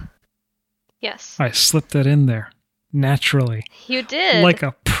 Oh. Yes. I slipped that in there. Naturally. You did. Like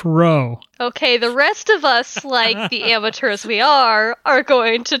a pro. Okay, the rest of us, like the amateurs we are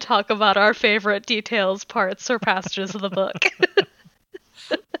going to talk about our favorite details, parts, or passages of the book.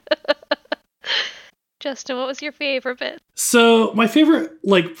 Justin, what was your favorite bit? So my favorite,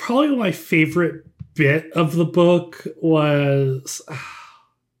 probably my favorite bit of the book was,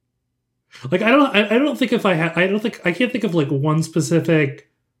 I can't think of one specific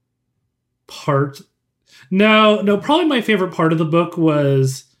part. No, probably my favorite part of the book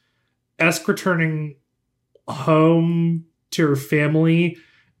was Esk returning home to her family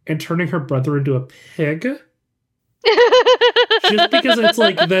and turning her brother into a pig. Just because it's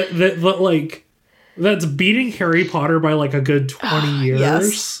that's beating Harry Potter by a good 20 years.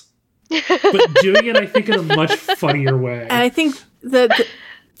 Yes. But doing it, I think, in a much funnier way. And I think the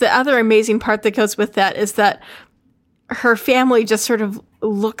other amazing part that goes with that is that her family just sort of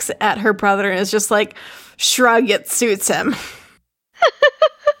looks at her brother and is just like, shrug, it suits him.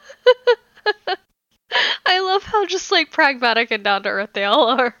 I love how just pragmatic and down to earth they all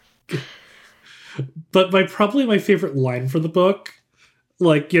are. But probably my favorite line for the book,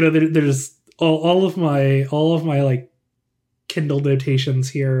 there's all of my Kindle notations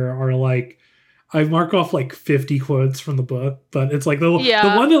here are I mark off like 50 quotes from the book, but it's like the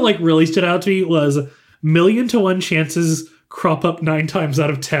one that like really stood out to me was 1,000,000 to 1 chances crop up 9 times out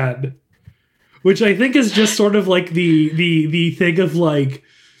of 10, which I think is just sort of like the thing of like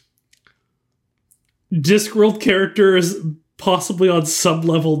Discworld characters possibly on some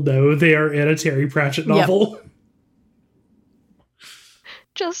level know they are in a Terry Pratchett novel. Yep.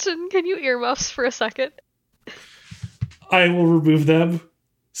 Justin, can you earmuffs for a second? I will remove them.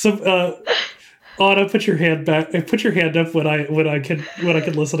 So, Anna, put your hand back. Put your hand up when I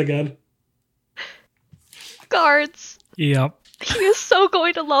can listen again. Guards. Yep. He is so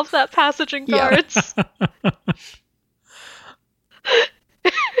going to love that passage in Guards. Yeah.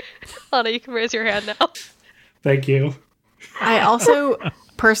 Anna, you can raise your hand now. Thank you. I also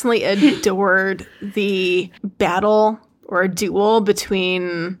personally adored the battle or duel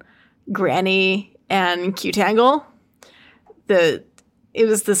between Granny and Q-Tangle. It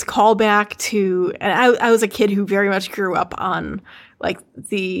was this callback to, and I was a kid who very much grew up on like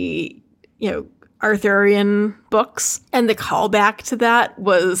the, Arthurian books, and the callback to that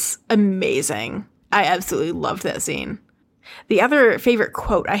was amazing. I absolutely loved that scene. The other favorite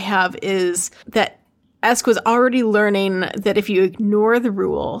quote I have is that Esk was already learning that if you ignore the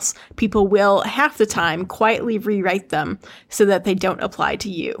rules, people will, half the time, quietly rewrite them so that they don't apply to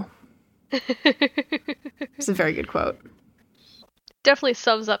you. It's a very good quote. Definitely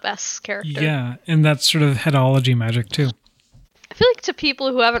sums up Esk's character. Yeah, and that's sort of headology magic, too. I feel like to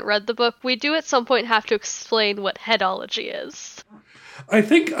people who haven't read the book, we do at some point have to explain what headology is. I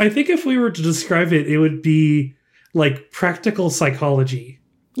think if we were to describe it, it would be like practical psychology.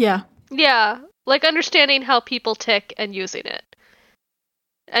 Yeah. Yeah, like understanding how people tick and using it.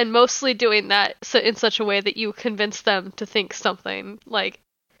 And mostly doing that in such a way that you convince them to think something. Like,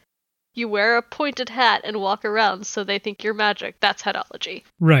 you wear a pointed hat and walk around so they think you're magic. That's headology.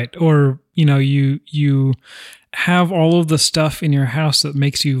 Right. Or, you have all of the stuff in your house that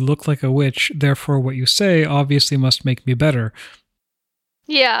makes you look like a witch. Therefore, what you say obviously must make me better.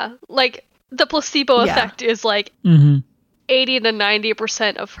 Yeah. Like, the placebo effect is like 80 to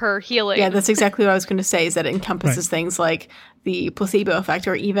 90% of her healing. Yeah, that's exactly what I was going to say, is that it encompasses things like the placebo effect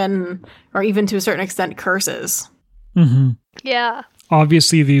or even to a certain extent curses. Mm-hmm. Yeah.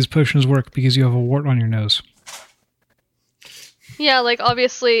 Obviously, these potions work because you have a wart on your nose. Yeah, like,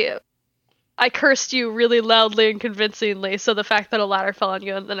 obviously, I cursed you really loudly and convincingly, so the fact that a ladder fell on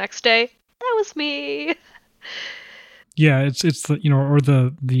you the next day, that was me. Yeah, it's the, or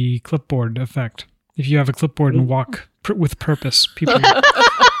the clipboard effect. If you have a clipboard and walk with purpose, people,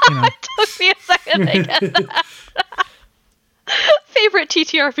 It took me a second to get that. Favorite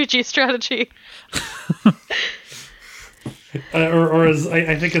TTRPG strategy. Or as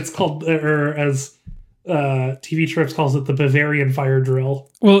I think it's called, or as TV Trips calls it, the Bavarian fire drill.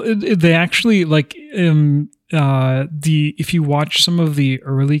 Well, they actually like if you watch some of the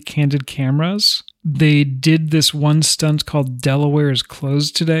early Candid cameras, they did this one stunt called Delaware is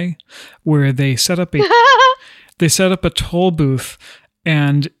Closed Today, where they set up a toll booth,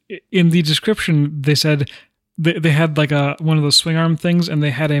 and in the description they said they had like one of those swing arm things, and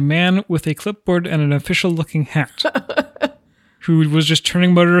they had a man with a clipboard and an official looking hat who was just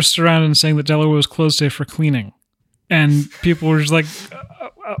turning motorists around and saying that Delaware was closed today for cleaning. And people were just like,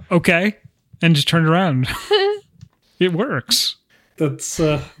 okay, and just turned around. It works. That's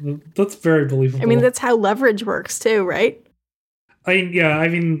very believable. I mean, that's how leverage works too, right?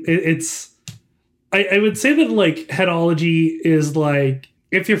 It's I would say that like headology is like,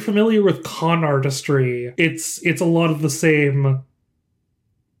 if you're familiar with con artistry, it's a lot of the same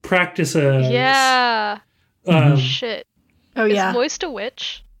practices. Yeah. Shit. Oh, yeah. Is Moist a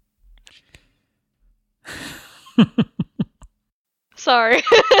witch? Sorry.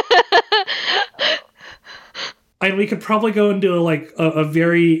 And we could probably go into a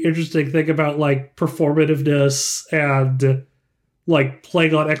very interesting thing about like performativeness and like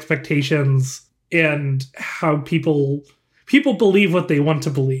playing on expectations and how people believe what they want to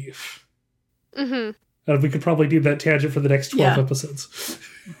believe. Mm-hmm. And we could probably do that tangent for the next 12 episodes.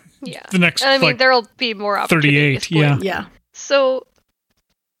 Yeah. The next, there'll be more opportunities. 38, yeah. Yeah. So,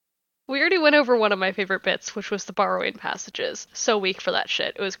 we already went over one of my favorite bits, which was the borrowing passages. So weak for that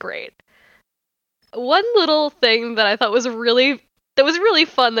shit. It was great. One little thing that I thought was really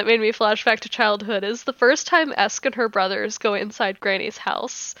fun that made me flash back to childhood is the first time Esk and her brothers go inside Granny's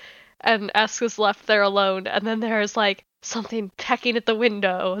house, and Esk is left there alone, and then there's like something pecking at the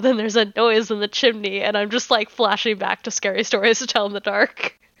window, then there's a noise in the chimney, and I'm just like flashing back to scary stories to tell in the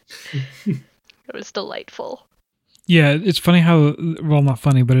dark. It was delightful. Yeah, it's funny how, well, not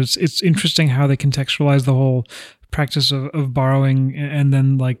funny, but it's interesting how they contextualize the whole practice of borrowing and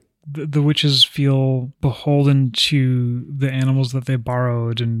then like the witches feel beholden to the animals that they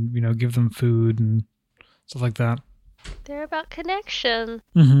borrowed and, give them food and stuff like that. They're about connection.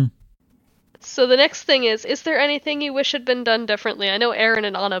 Mm-hmm. So the next thing is there anything you wish had been done differently? I know Aaron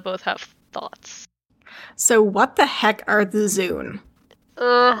and Anna both have thoughts. So what the heck are the Zune?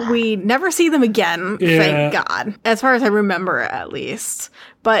 Ugh. We never see them again, thank God. As far as I remember, at least.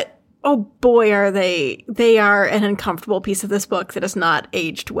 But, oh boy, are they are an uncomfortable piece of this book that has not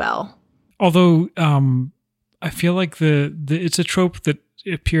aged well. Although, I feel like it's a trope that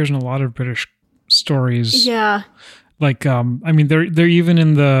appears in a lot of British stories. Yeah. Like, they're even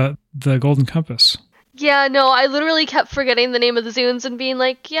in the Golden Compass. Yeah, no, I literally kept forgetting the name of the Zunes and being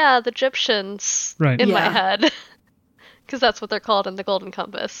like, yeah, the Egyptians in my head. Because that's what they're called in the Golden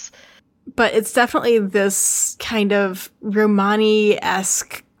Compass. But it's definitely this kind of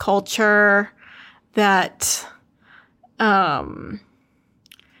Romani-esque culture that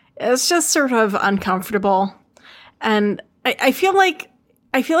it's just sort of uncomfortable. And I feel like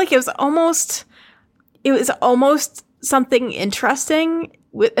it was almost something interesting,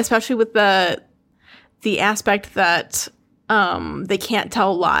 especially with the aspect that they can't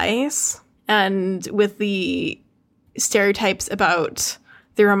tell lies, and with the stereotypes about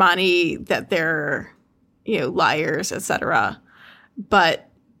the Romani that they're, liars, etc. But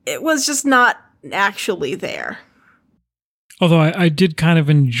it was just not actually there. Although I did kind of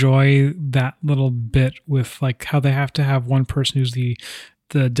enjoy that little bit with like how they have to have one person who's the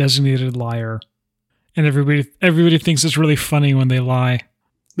designated liar, and everybody thinks it's really funny when they lie.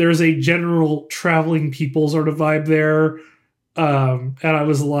 There's a general traveling people sort of vibe there, and I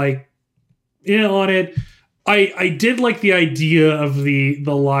was like, on it. I did like the idea of the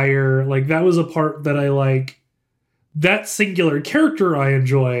liar. Like, that was a part that I like. That singular character I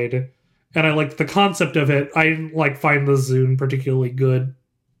enjoyed, and I liked the concept of it. I didn't find the Zune particularly good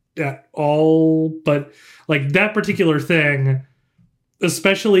at all, but like that particular thing,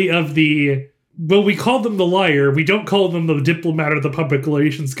 especially of we call them the liar. We don't call them the diplomat or the public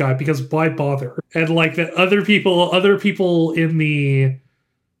relations guy, because why bother? And like that other people in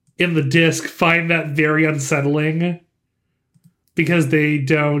the disc find that very unsettling because they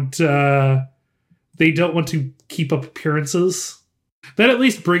don't want to keep up appearances. That at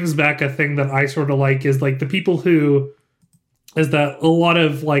least brings back a thing that I sort of like, is like the people is that a lot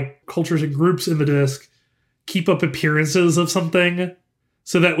of like cultures and groups in the disc keep up appearances of something,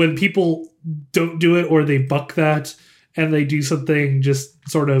 so that when people don't do it or they buck that and they do something just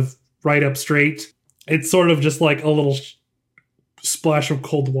sort of right up straight, it's sort of just like a little splash of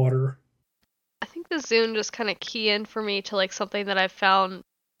cold water. I think the Zune just kind of key in for me to like something that I've found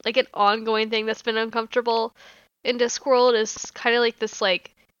like an ongoing thing that's been uncomfortable in Discworld, is kind of like this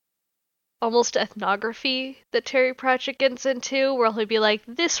like almost ethnography that Terry Pratchett gets into, where he'll be like,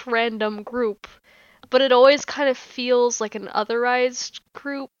 this random group, but it always kind of feels like an otherized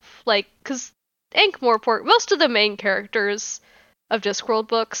group, like, because Ankh-Morpork, most of the main characters of Discworld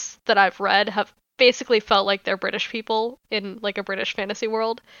books that I've read have basically felt like they're British people in like a British fantasy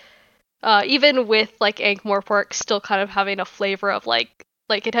world. Even with like Ankh-Morpork still kind of having a flavor of like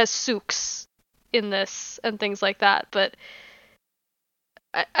it has souks in this and things like that, but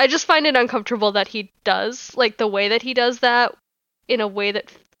I just find it uncomfortable that he does like the way that he does that in a way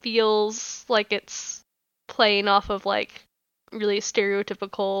that feels like it's playing off of like really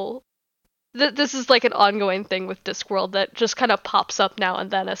stereotypical. This is like an ongoing thing with Discworld that just kind of pops up now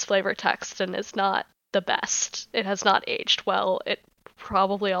and then as flavor text and is not the best. It has not aged well. It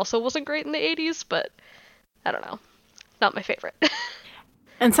probably also wasn't great in the 80s, but I don't know. Not my favorite.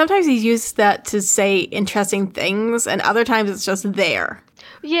 And sometimes he uses that to say interesting things, and other times it's just there.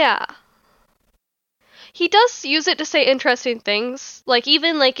 Yeah. He does use it to say interesting things. Like,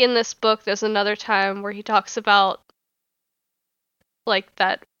 even like in this book, there's another time where he talks about like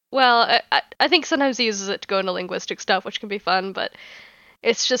that. Well, I think sometimes he uses it to go into linguistic stuff, which can be fun, but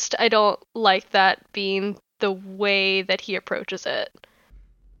it's just, I don't like that being the way that he approaches it.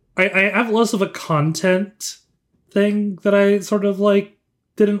 I have less of a content thing that I sort of like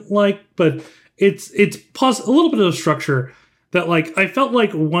didn't like, but it's a little bit of structure that like I felt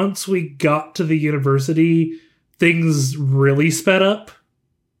like once we got to the university, things really sped up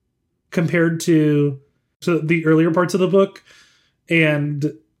compared to the earlier parts of the book,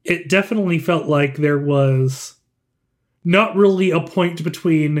 and it definitely felt like there was not really a point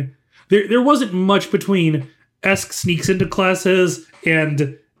between there wasn't much between Esk sneaks into classes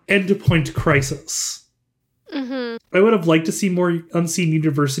and endpoint crisis. Mm-hmm. I would have liked to see more unseen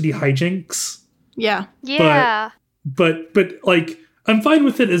university hijinks. Yeah. Yeah. But like, I'm fine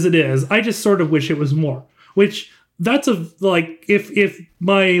with it as it is. I just sort of wish it was more. Which that's if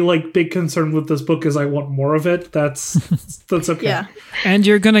my like big concern with this book is I want more of it, that's okay. Yeah. And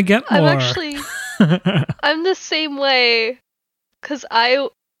you're gonna get more. I'm the same way, because I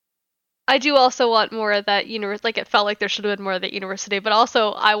do also want more of that universe. Like, it felt like there should have been more of that university, but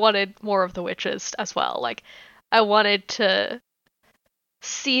also I wanted more of the witches as well. Like, I wanted to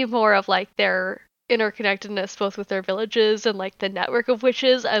see more of like their interconnectedness, both with their villages and like the network of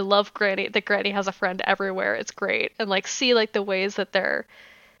witches. I love Granny. That Granny has a friend everywhere. It's great, and like see like the ways that they're,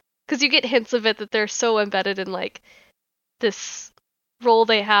 because you get hints of it that they're so embedded in like this role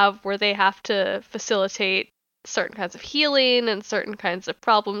they have where they have to facilitate certain kinds of healing and certain kinds of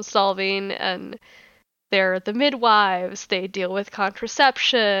problem solving, and they're the midwives, they deal with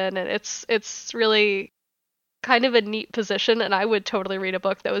contraception, and it's really kind of a neat position, and I would totally read a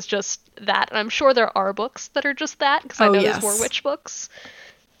book that was just that. And I'm sure there are books that are just that, because I know there's more witch books.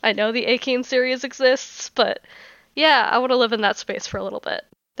 I know the Akane series exists, but yeah, I want to live in that space for a little bit.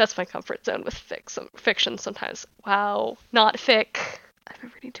 That's my comfort zone with fiction sometimes. Wow, not fic. I've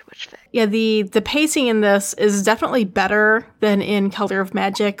been reading too much fic. Yeah, the pacing in this is definitely better than in Color of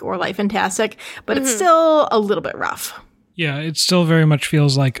Magic or Light Fantastic, but it's still a little bit rough. Yeah, it still very much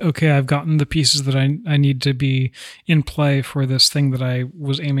feels like, okay, I've gotten the pieces that I need to be in play for this thing that I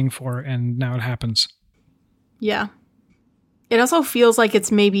was aiming for, and now it happens. Yeah. It also feels like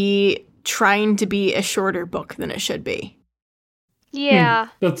it's maybe trying to be a shorter book than it should be. Yeah.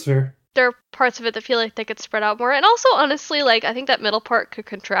 That's fair. There are parts of it that feel like they could spread out more. And also, honestly, like, I think that middle part could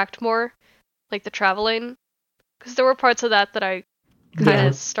contract more, like the traveling. Because there were parts of that I kind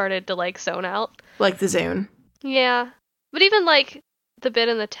of started to, like, zone out. Like the zone. Yeah. But even, like, the bit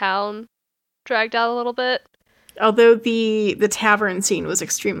in the town dragged out a little bit. Although the tavern scene was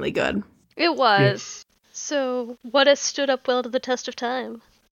extremely good. It was. Yeah. So, what has stood up well to the test of time?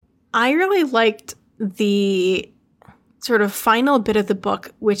 I really liked the sort of final bit of the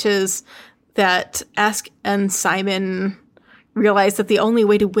book, which is that Esk and Simon realize that the only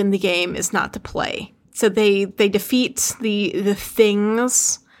way to win the game is not to play. So they defeat the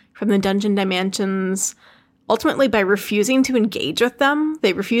things from the dungeon dimensions ultimately by refusing to engage with them.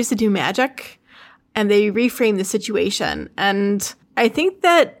 They refuse to do magic, and they reframe the situation. And I think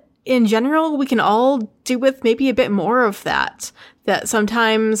that in general, we can all do with maybe a bit more of that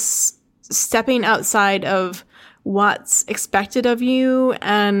sometimes stepping outside of what's expected of you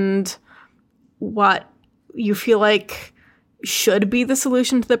and what you feel like should be the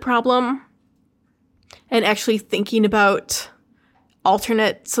solution to the problem, and actually thinking about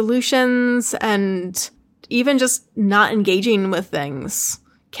alternate solutions and even just not engaging with things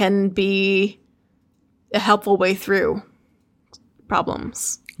can be a helpful way through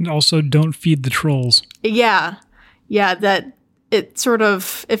problems. And also, don't feed the trolls. Yeah, that it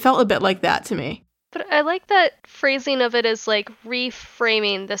felt a bit like that to me. But I like that phrasing of it as, like,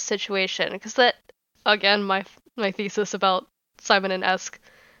 reframing the situation. Because that, again, my thesis about Simon and Esk,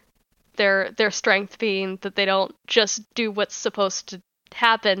 their strength being that they don't just do what's supposed to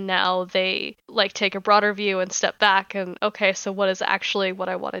happen now. They, like, take a broader view and step back and, okay, so what is actually what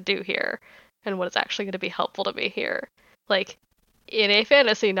I want to do here? And what is actually going to be helpful to me here? Like, in a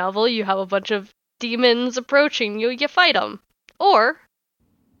fantasy novel, you have a bunch of demons approaching you, you fight them. Or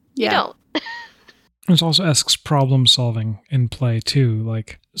you don't. There's also Esk's problem solving in play too.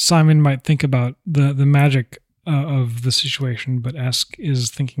 Like, Simon might think about the magic of the situation, but Esk is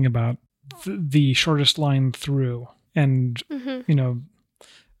thinking about the shortest line through. And, you know,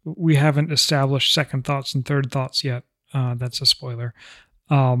 we haven't established second thoughts and third thoughts yet. That's a spoiler.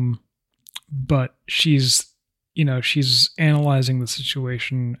 But she's analyzing the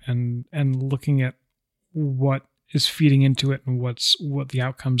situation and looking at what is feeding into it and what the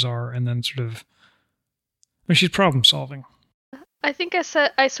outcomes are, and then sort of, she's problem solving. I think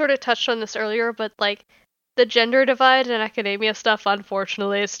I sort of touched on this earlier, but like the gender divide in academia stuff,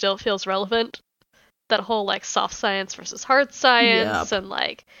 unfortunately, it still feels relevant. That whole like soft science versus hard science, and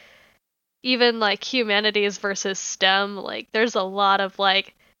like even like humanities versus STEM. Like there's a lot of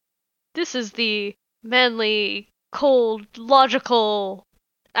like, this is the manly, cold, logical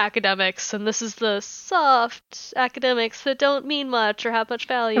academics, and this is the soft academics that don't mean much or have much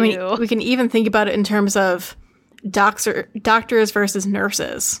value. I mean, we can even think about it in terms of doctors versus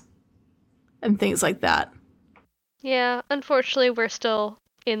nurses and things like that. Yeah, unfortunately, we're still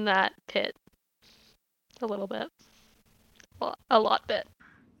in that pit. A little bit. Well, a lot bit.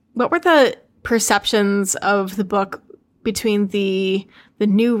 What were the perceptions of the book between the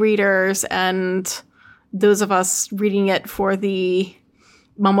new readers and those of us reading it for the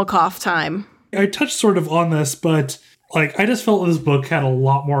Mummikoff time? I touched sort of on this, but like I just felt this book had a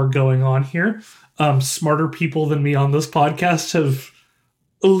lot more going on here. smarter people than me on this podcast have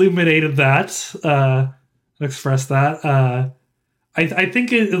illuminated that, expressed that. I think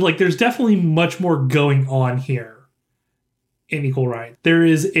there's definitely much more going on here in Equal Right. There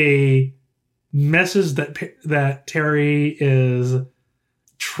is a message that Terry is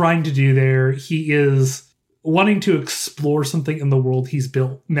trying to do there. He is wanting to explore something in the world he's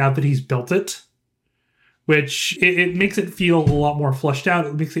built now that he's built it, which it makes it feel a lot more fleshed out.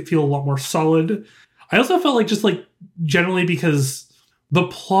 It makes it feel a lot more solid. I also felt like just like generally because the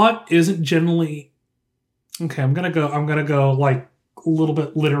plot isn't generally okay. I'm gonna go like a little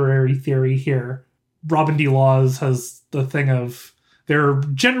bit literary theory here. Robin D. Laws has the thing of there are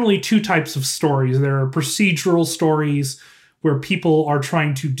generally two types of stories. There are procedural stories where people are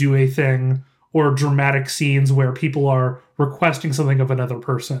trying to do a thing, or dramatic scenes where people are requesting something of another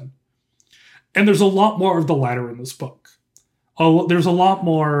person. And there's a lot more of the latter in this book. There's a lot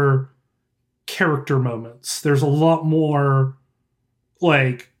more character moments. There's a lot more,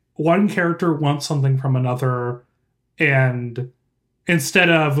 like, one character wants something from another, and instead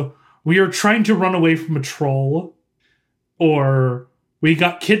of, we are trying to run away from a troll, or we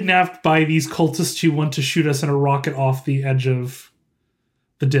got kidnapped by these cultists who want to shoot us in a rocket off the edge of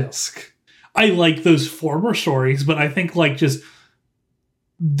the disc. I like those former stories, but I think, like, just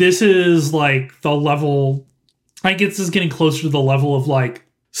this is, like, the level... I guess this is getting closer to the level of, like,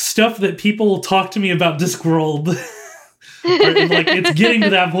 stuff that people talk to me about Discworld. Like, it's getting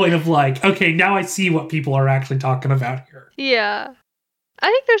to that point of, like, okay, now I see what people are actually talking about here. Yeah. I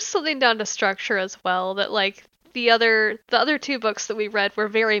think there's something down to structure as well that, like, the other two books that we read were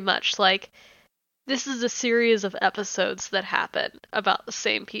very much like, this is a series of episodes that happen about the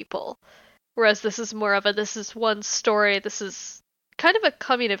same people. Whereas this is more of this is one story, this is kind of a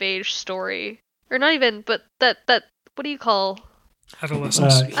coming of age story. Or not even, but that what do you call?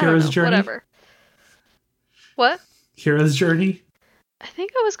 Adolescence. Hero's Journey? Whatever. What? Hero's Journey? I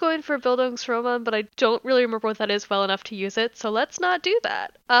think I was going for Bildungsroman, but I don't really remember what that is well enough to use it, so let's not do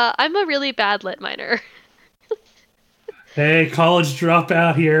that. I'm a really bad lit minor. Hey, college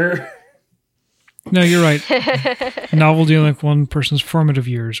dropout here. No, you're right. A novel dealing with one person's formative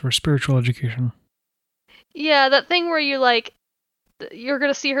years or spiritual education. Yeah, that thing where you, like, you're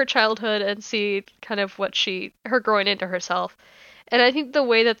going to see her childhood and see kind of her growing into herself. And I think the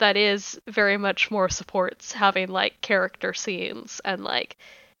way that is very much more supports having, like, character scenes and, like,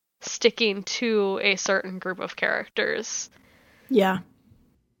 sticking to a certain group of characters. Yeah.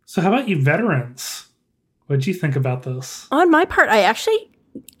 So how about you veterans? What'd you think about this? On my part, I actually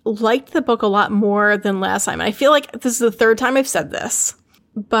liked the book a lot more than last time. I feel like this is the third time I've said this.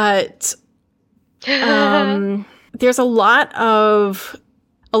 But there's a lot of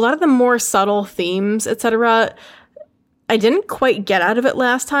the more subtle themes, etc. I didn't quite get out of it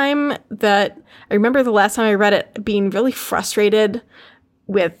last time. That I remember the last time I read it being really frustrated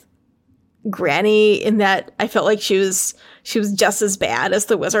with Granny, in that I felt like she was just as bad as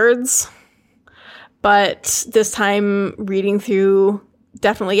the wizards. But this time reading through,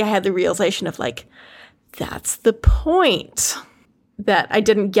 definitely I had the realization of, like, that's the point that I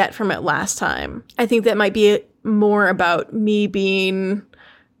didn't get from it last time. I think that might be more about me being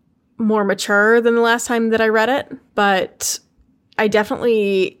more mature than the last time that I read it, but I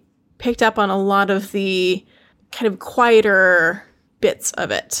definitely picked up on a lot of the kind of quieter bits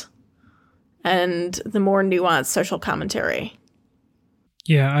of it and the more nuanced social commentary.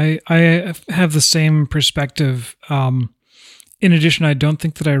 Yeah, I have the same perspective. In addition, I don't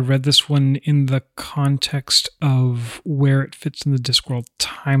think that I read this one in the context of where it fits in the Discworld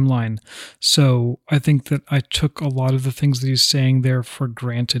timeline. So I think that I took a lot of the things that he's saying there for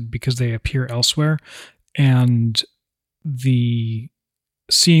granted because they appear elsewhere. And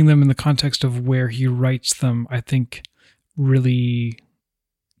seeing them in the context of where he writes them, I think really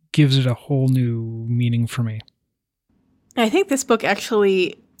gives it a whole new meaning for me. I think this book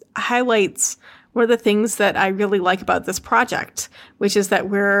actually highlights one of the things that I really like about this project, which is that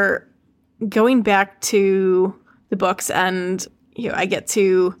we're going back to the books, and I get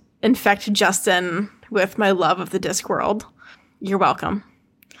to infect Justin with my love of the Discworld. You're welcome.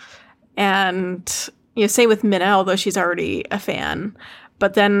 And same with Minna, although she's already a fan.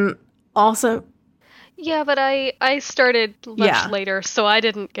 But then also... Yeah, but I started much later, so I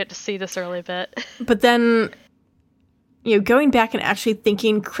didn't get to see this early bit. But then... going back and actually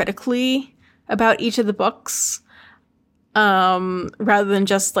thinking critically about each of the books, rather than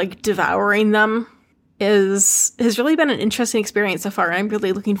just, like, devouring them, has really been an interesting experience so far. I'm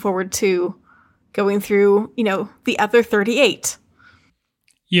really looking forward to going through, the other 38.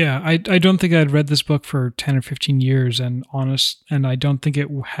 Yeah, I don't think I'd read this book for 10 or 15 years, and I don't think it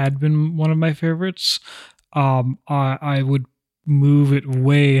had been one of my favorites. I would move it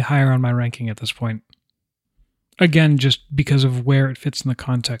way higher on my ranking at this point. Again, just because of where it fits in the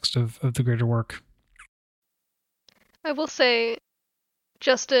context of the greater work. I will say,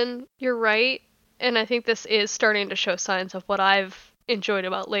 Justin, you're right, and I think this is starting to show signs of what I've enjoyed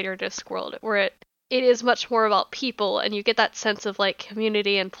about later Discworld, where it is much more about people, and you get that sense of like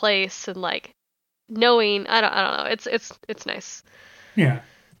community and place and like knowing. I don't know. It's nice. Yeah,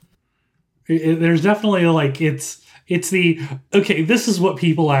 there's definitely like it's the okay. This is what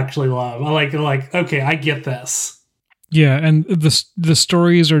people actually love. I like okay, I get this. Yeah, and the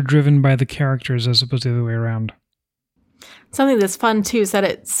stories are driven by the characters as opposed to the other way around. Something that's fun too is that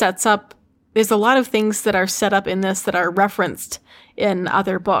it sets up. There's a lot of things that are set up in this that are referenced in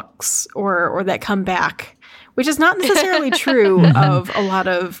other books or that come back, which is not necessarily true of a lot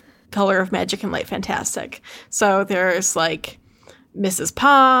of Color of Magic and Light Fantastic. So there's like Mrs.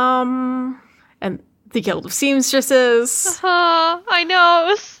 Palm and the Guild of Seamstresses. I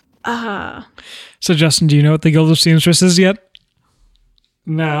know. So Justin, do you know what the Guild of Seamstresses is yet?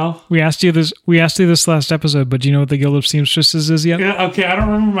 No. We asked you this last episode, but do you know what the Guild of Seamstresses is yet? Yeah, okay, I don't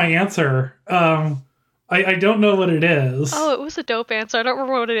remember my answer. I don't know what it is. Oh, it was a dope answer. I don't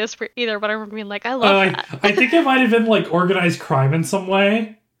remember what it is for either, but I remember being like, I love that. I think it might have been like organized crime in some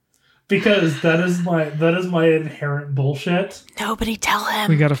way, because that is my inherent bullshit. Nobody tell him.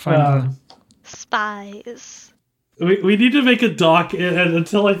 We gotta find spies. We need to make a doc, and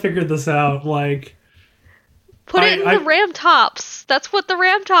until I figure this out, like put it in the Ram Tops. That's what the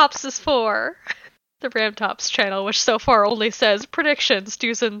Ram Tops is for. The Ram Tops channel, which so far only says predictions.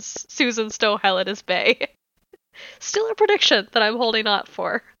 Susan Stowe Helen is Bay. Still a prediction that I'm holding out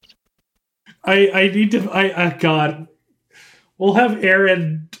for. I need to. God, we'll have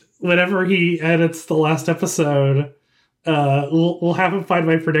Aaron whenever he edits the last episode. We'll have him find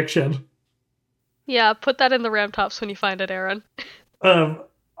my prediction. Yeah, put that in the Ram Tops when you find it, Aaron.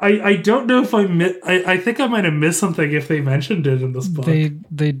 I don't know if I think I might have missed something if they mentioned it in this book.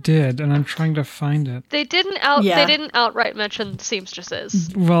 They did, and I'm trying to find it. They didn't outright mention seamstresses.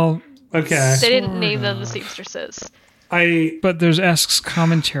 Well, okay. They didn't name them the seamstresses. But there's Esk's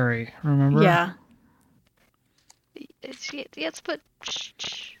commentary, remember? Yeah. Yes, but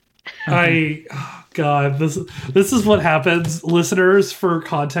God, this is what happens, listeners, for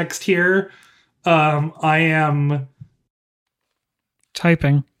context here. I am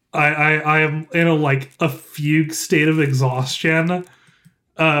typing. I am in a fugue state of exhaustion.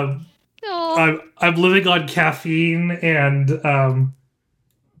 I'm living on caffeine and I'm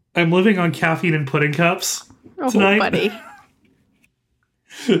living on caffeine and pudding cups tonight. Buddy.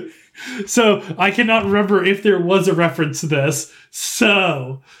 So I cannot remember if there was a reference to this.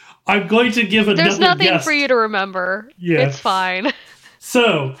 So I'm going to give another guess. There's nothing for you to remember. Yeah. It's fine.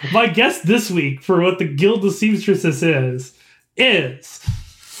 So my guess this week for what the Guild of Seamstresses is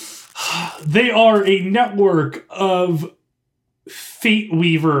they are a network of fate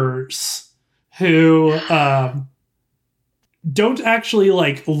weavers who don't actually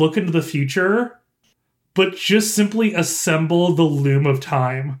look into the future, but just simply assemble the loom of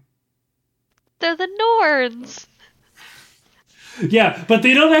time. They're the Norns. Yeah, but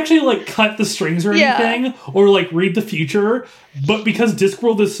they don't actually cut the strings or anything or read the future. But because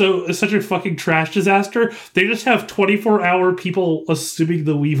Discworld is such a fucking trash disaster, they just have 24-hour people assuming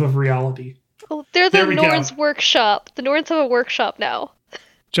the weave of reality. Oh, they're the Norns workshop. The Norns have a workshop now.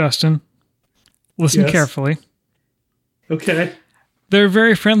 Justin, listen carefully. Okay. They're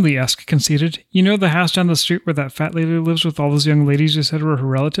very friendly, Esk conceded. You know the house down the street where that fat lady lives with all those young ladies you said were her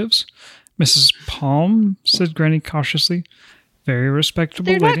relatives? Mrs. Palm, said Granny cautiously. Very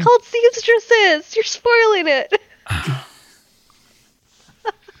respectable lady. They're not called seamstresses. You're spoiling it.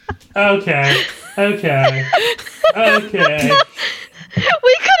 Okay. We could have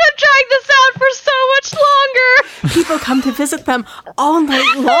dragged this out for so much longer. People come to visit them all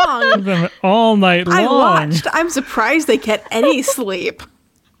night long. I watched. I'm surprised they get any sleep.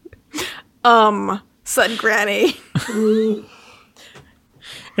 Said Granny.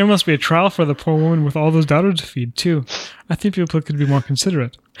 It must be a trial for the poor woman with all those daughters to feed, too. I think people could be more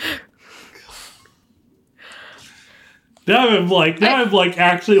considerate. Now I'm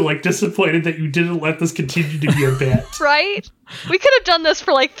actually disappointed that you didn't let this continue to be a bit. Right? We could have done this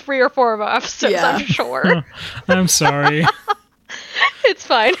for 3 or 4 of episodes, I'm sure. I'm sorry. It's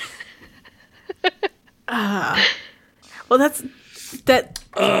fine. Well, that's that.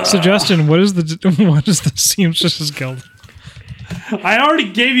 So, Justin, what is the Seamstresses Guild? I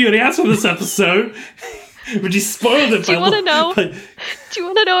already gave you an answer this episode, but you spoiled it. Do you want to know? Do you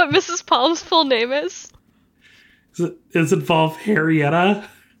want to know what Mrs. Palm's full name is? Does it involve Harrietta?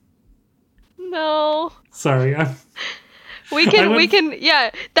 No. Sorry, We can,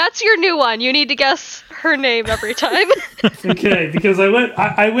 yeah, that's your new one. You need to guess her name every time. okay, because I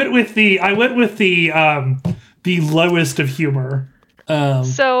went with the lowest of humor.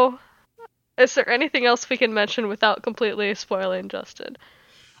 So, is there anything else we can mention without completely spoiling Justin?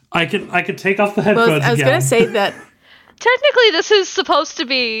 I could take off the headphones again. I was going to say that technically this is supposed to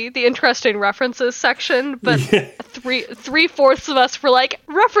be the interesting references section, but three-fourths of us were like,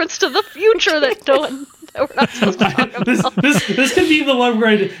 reference to the future that no one... that we're not supposed to talk about. This could be the one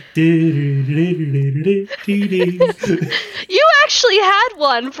where You actually had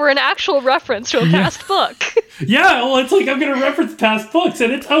one for an actual reference to a past book. Yeah, well, it's like I'm going to reference past books,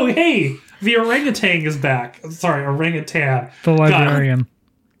 and it's, oh, hey, the orangutan is back. Sorry, orangutan. The librarian.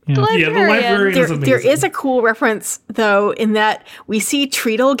 Yeah, the librarian is amazing. There is a cool reference, though, in that we see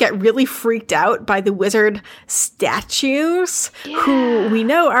Treadle get really freaked out by the wizard statues, who we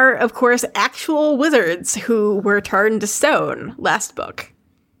know are, of course, actual wizards who were turned to stone last book.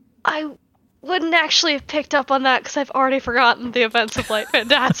 I wouldn't actually have picked up on that because I've already forgotten the events of Light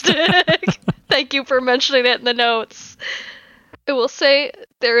Fantastic. Thank you for mentioning it in the notes. I will say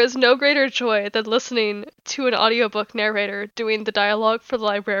there is no greater joy than listening to an audiobook narrator doing the dialogue for the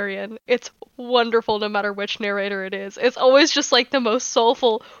librarian. It's wonderful no matter which narrator it is. It's always just like the most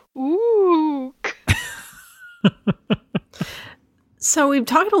soulful, ooh. So we've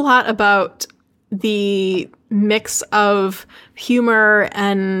talked a lot about the mix of humor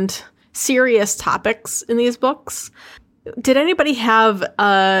and serious topics in these books. Did anybody have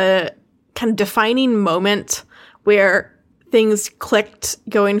a kind of defining moment where things clicked,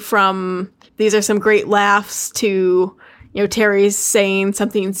 going from these are some great laughs to, Terry's saying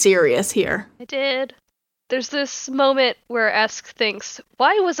something serious here? I did. There's this moment where Esk thinks,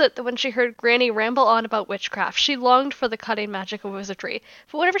 why was it that when she heard Granny ramble on about witchcraft, she longed for the cutting magic of wizardry,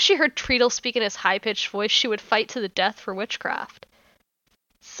 but whenever she heard Treadle speak in his high-pitched voice, she would fight to the death for witchcraft.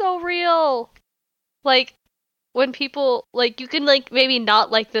 So real! Like, when people, you can, maybe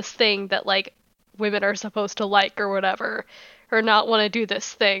not like this thing that, women are supposed to like or whatever, or not want to do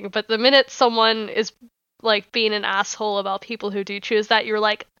this thing, but the minute someone is being an asshole about people who do choose that, you're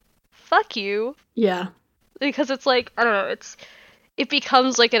like, fuck you. Yeah, because it's I don't know, it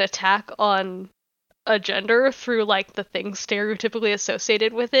becomes an attack on a gender through the things stereotypically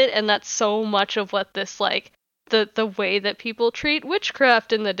associated with it, and that's so much of what this the way that people treat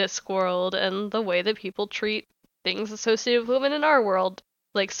witchcraft in the Discworld and the way that people treat things associated with women in our world.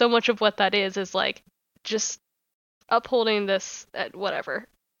 So much of what that is just upholding this, whatever.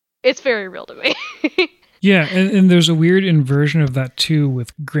 It's very real to me. Yeah, and there's a weird inversion of that too,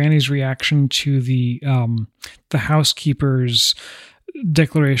 with Granny's reaction to the housekeeper's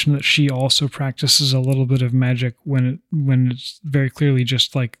declaration that she also practices a little bit of magic when it's very clearly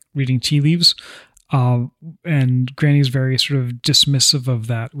just reading tea leaves. And Granny's very sort of dismissive of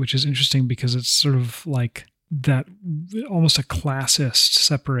that, which is interesting because it's sort of that almost a classist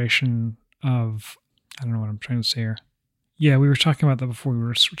separation of, I don't know what I'm trying to say here. Yeah, we were talking about that before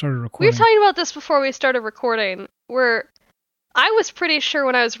we started recording. We were talking about this before we started recording, where I was pretty sure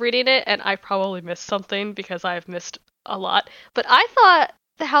when I was reading it, and I probably missed something because I've missed a lot, but I thought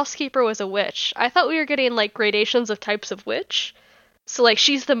the housekeeper was a witch. I thought we were getting gradations of types of witch. So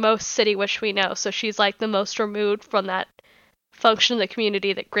she's the most city witch we know, so she's the most removed from that function in the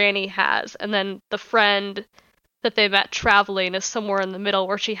community that Granny has, and then the friend that they met traveling is somewhere in the middle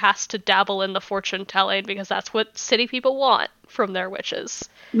where she has to dabble in the fortune telling because that's what city people want from their witches.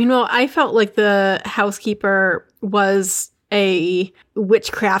 Meanwhile, I felt like the housekeeper was a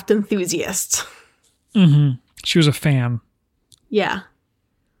witchcraft enthusiast. Mm-hmm. She was a fan. Yeah.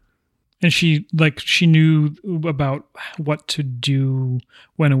 And she knew about what to do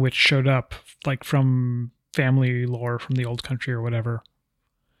when a witch showed up, from family lore from the old country or whatever.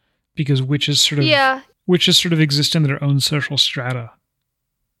 Because witches sort of exist in their own social strata.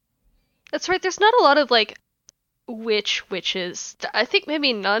 That's right. There's not a lot of witches. I think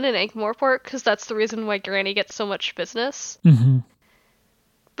maybe none in Ankh-Morpork, because that's the reason why Granny gets so much business. Mm-hmm.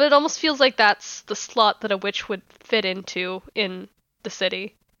 But it almost feels like that's the slot that a witch would fit into in the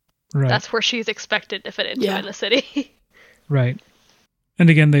city. Right. That's where she's expected to fit into in the city. Right. And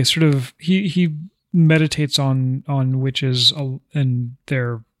again, they sort of he meditates on witches and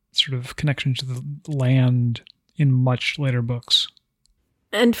their sort of connection to the land in much later books.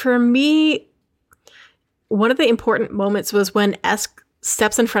 And for me, one of the important moments was when Esk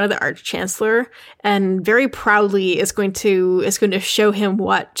steps in front of the Arch-Chancellor and very proudly is going to show him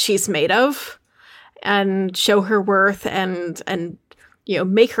what she's made of and show her worth and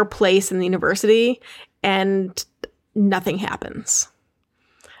make her place in the university, and nothing happens.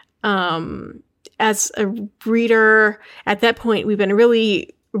 As a reader, at that point, we've been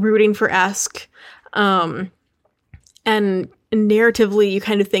really rooting for Esk. And narratively, you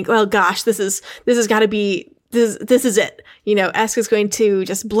kind of think, well, gosh, this is it. Esk is going to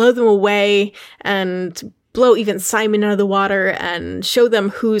just blow them away and blow even Simon out of the water and show them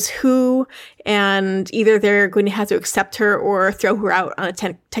who's who. And either they're going to have to accept her or throw her out on a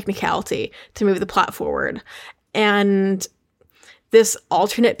technicality to move the plot forward. And this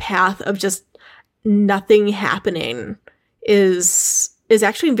alternate path of just nothing happening is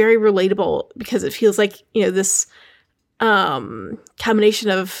actually very relatable, because it feels like, this combination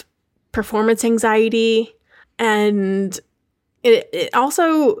of performance anxiety, and it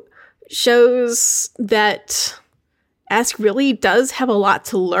also shows that Esk really does have a lot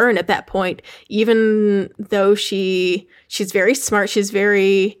to learn at that point, even though she's very smart, she's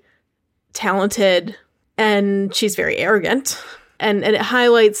very talented, and she's very arrogant. And it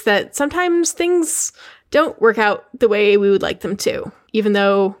highlights that sometimes things don't work out the way we would like them to, even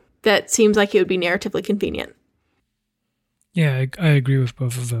though that seems like it would be narratively convenient. Yeah, I agree with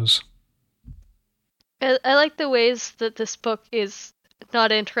both of those. I like the ways that this book is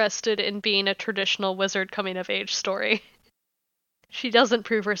not interested in being a traditional wizard coming-of-age story. She doesn't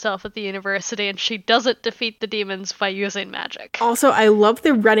prove herself at the university, and she doesn't defeat the demons by using magic. Also, I love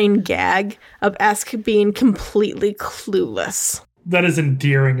the running gag of Esk being completely clueless. That is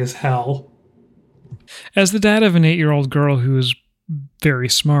endearing as hell. As the dad of an 8-year-old girl who is very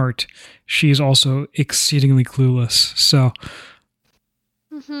smart, she's also exceedingly clueless. So,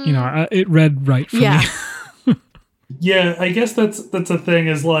 it read right for me. Yeah, I guess that's a thing,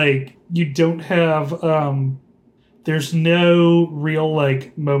 is like, you don't have there's no real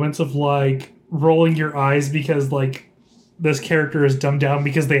like moments of like rolling your eyes because like this character is dumbed down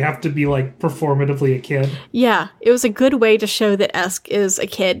because they have to be like performatively a kid. Yeah, it was a good way to show that Esk is a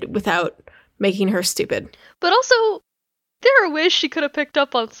kid without making her stupid. But also, there are ways she could have picked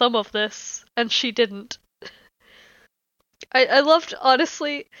up on some of this, and she didn't. I loved,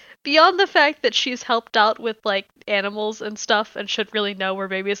 honestly, beyond the fact that she's helped out with, like, animals and stuff and should really know where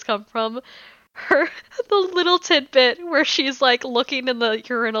babies come from, the little tidbit where she's, like, looking in the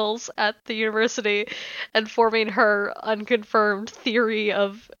urinals at the university and forming her unconfirmed theory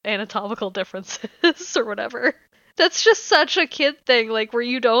of anatomical differences or whatever. That's just such a kid thing, like,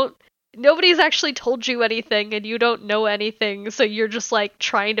 where nobody's actually told you anything and you don't know anything, so you're just, like,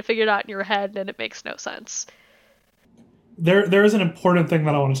 trying to figure it out in your head and it makes no sense. There is an important thing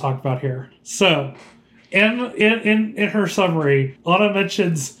that I want to talk about here. So, in her summary, Anna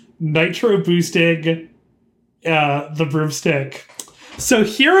mentions nitro boosting the broomstick. So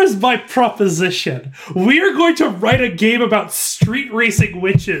here is my proposition. We are going to write a game about street racing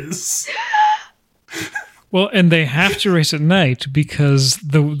witches. Well, and they have to race at night because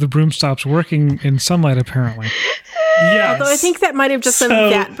the broom stops working in sunlight, apparently. Yes. Although I think that might have just been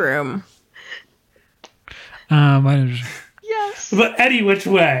that broom. Yes. But any which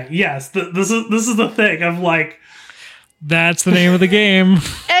way, yes. This is the thing. I'm like, that's the name of the game.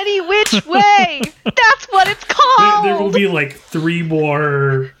 Any which way. That's what it's called. There will be like 3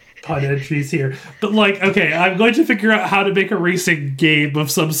 more pun entries here. But like, okay, I'm going to figure out how to make a racing game of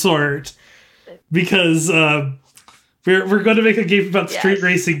some sort. Because we're going to make a game about street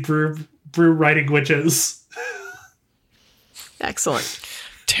racing broom riding witches. Excellent.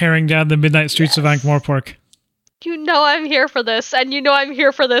 Tearing down the midnight streets of Ankh-Morpork. You know I'm here for this, and you know I'm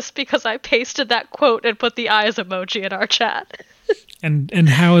here for this because I pasted that quote and put the eyes emoji in our chat. And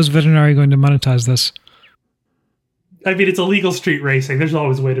how is Veterinary going to monetize this? I mean, it's illegal street racing. There's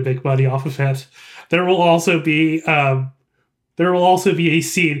always a way to make money off of it. There will also be a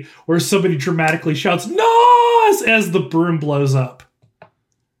scene where somebody dramatically shouts "Nos!" as the broom blows up.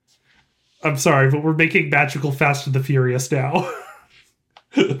 I'm sorry, but we're making magical Fast and the Furious now.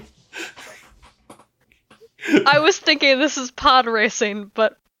 I was thinking this is pod racing,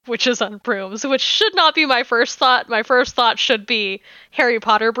 but witches on brooms, which should not be my first thought. My first thought should be Harry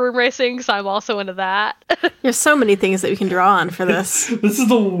Potter broom racing, because I'm also into that. There's so many things that we can draw on for this. This is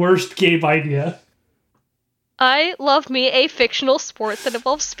the worst game idea. I love me a fictional sport that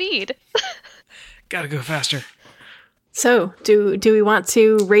involves speed. Gotta go faster. So, do we want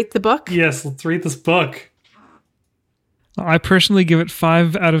to rate the book? Yes, let's read this book. I personally give it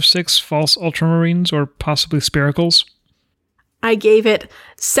 5 out of 6 false ultramarines or possibly spiracles. I gave it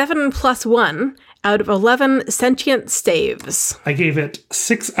 7 + 1 out of 11 sentient staves. I gave it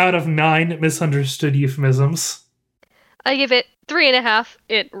 6 out of 9 misunderstood euphemisms. I give it 3.5,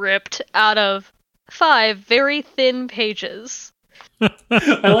 it ripped, out of 5 very thin pages.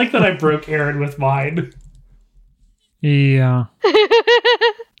 I like that I broke Aaron with mine. Yeah. Let's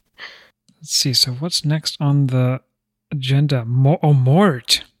see. So what's next on the agenda?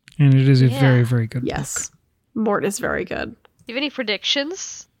 Mort. And it is a very, very good book. Yes. Mort is very good. Do you have any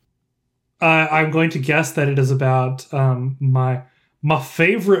predictions? I'm going to guess that it is about my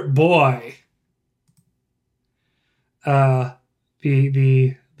favorite boy. The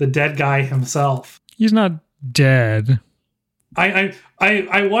dead guy himself. He's not dead. I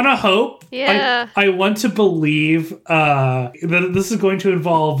want to hope. Yeah. I want to believe that this is going to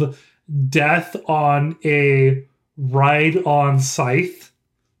involve death on a ride on Scythe,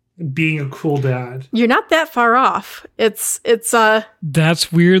 being a cool dad. You're not that far off. It's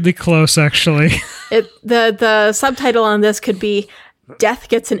That's weirdly close, actually. the subtitle on this could be Death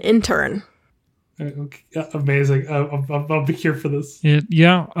Gets an Intern. Okay, amazing. I'll be here for this. This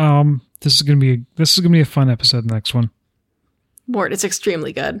is gonna be a fun episode. The next one. Mort is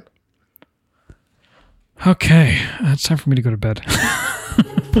extremely good. Okay, it's time for me to go to bed.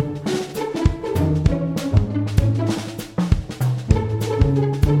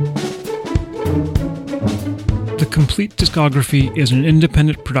 The Complete Discography is an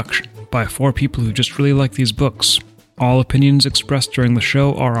independent production by 4 people who just really like these books. All opinions expressed during the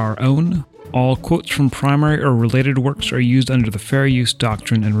show are our own. All quotes from primary or related works are used under the Fair Use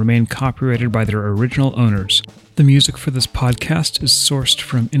Doctrine and remain copyrighted by their original owners. The music for this podcast is sourced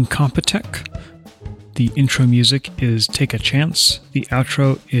from Incompetech. The intro music is Take a Chance. The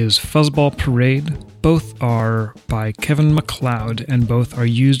outro is Fuzzball Parade. Both are by Kevin MacLeod, and both are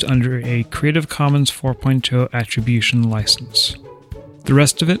used under a Creative Commons 4.0 attribution license. The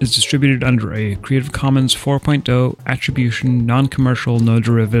rest of it is distributed under a Creative Commons 4.0 attribution, non-commercial, no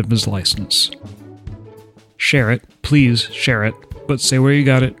derivatives license. Share it, please share it, but say where you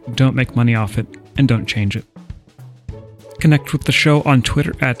got it, don't make money off it, and don't change it. Connect with the show on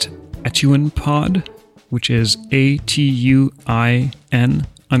Twitter at @AtuinPod, which is ATUIN_POD,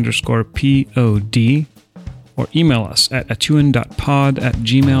 or email us at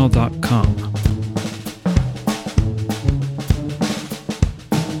atuin.pod@gmail.com.